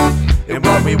 and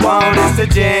what we want is to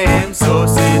jam. So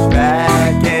sit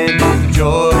back and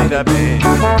enjoy the band.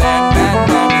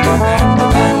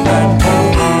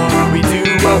 We do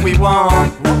what we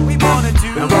want,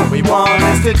 and what we want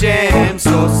is to jam.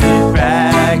 So sit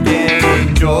back and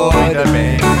enjoy the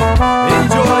band.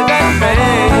 Enjoy that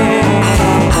band.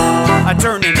 I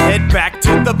turn and head back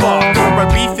to the bar for a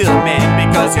refill, man,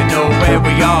 because you know where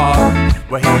we are.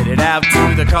 We're headed out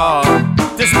to the car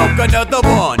to smoke another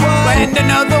one and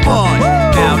another one.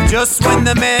 Now just when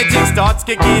the magic starts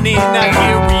kicking in, I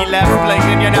hear relapse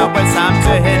playing, you know it's time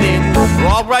to head in.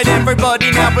 Alright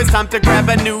everybody, now it's time to grab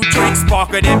a new drink,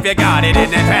 spark it if you got it,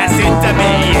 and then pass it to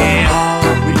me, yeah.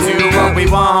 We do what we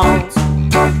want,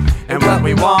 and what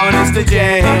we want is to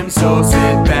jam. So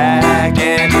sit back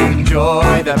and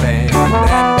enjoy the band.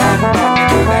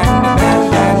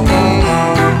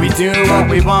 We do what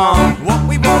we want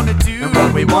to do, and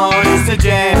what we want is to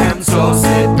jam. So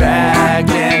sit back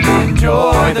and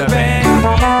enjoy the band.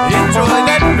 Enjoy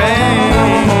that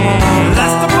band.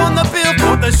 Last up on the bill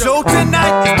for the show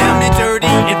tonight is Down and Dirty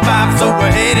at 5, so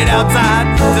we're headed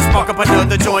outside to spark up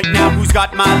another joint. Now who's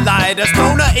got my lighter?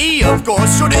 Stoner E, of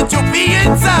course, shouldn't you be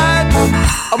inside?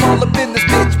 I'm all up in this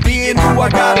bitch, being who I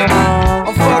gotta be.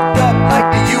 I'm fucked up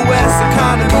like the U.S.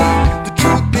 economy. The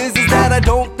truth is that I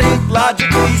don't think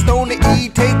logically. Stoner E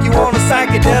take you on a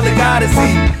psychedelic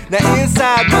odyssey. Now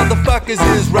inside motherfuckers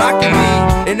is rocking me,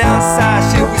 and outside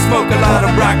shit we smoke a lot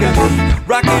of broccoli.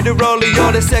 Rocky the roller, yo,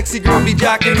 that sexy girl be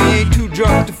jocking me. Ain't too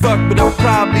drunk to fuck, but I'll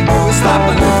probably do it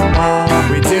sloppily.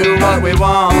 We do what we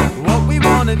want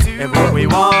to do, and what we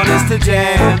want is to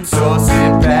jam. So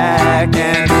sit back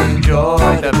and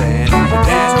enjoy the band.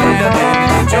 Enjoy the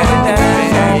band, enjoy the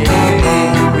band.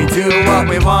 Yeah. We do what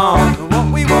we want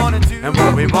to do, and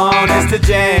what we want is to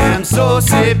jam. So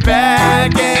sit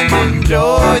back and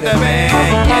enjoy the band.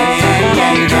 Yeah,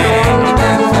 yeah,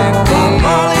 yeah. Bob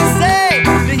Marley say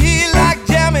that he like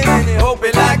jamming, and he hope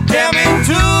he like jamming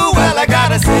too. Well, I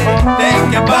gotta say,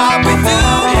 thank you, Bob, we do.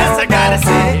 Yes, I gotta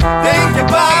say, thank you,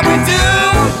 Bob, we do.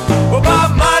 Well,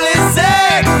 Bob Marley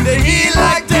said that he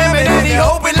like jamming, and he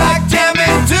hope he like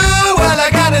jamming too. Well, I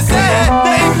gotta say,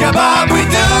 thank you, Bob, we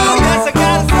do. Yes, I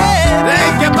gotta say,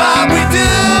 thank you, Bob, we do.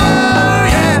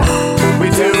 Yeah, we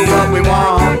do what we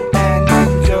want,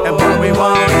 and what we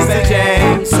want is to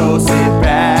jam. So sit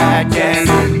back and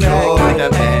enjoy the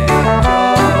band.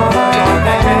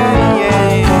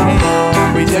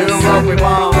 Yeah, we do what we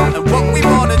want, and what we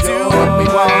want to do, what we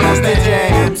want is to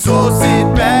jam. So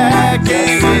sit back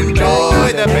and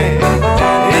enjoy the band.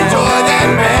 Enjoy that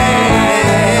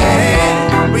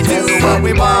band. We do what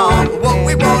we want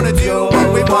to do,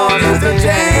 what we want is to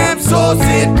jam. So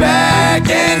sit back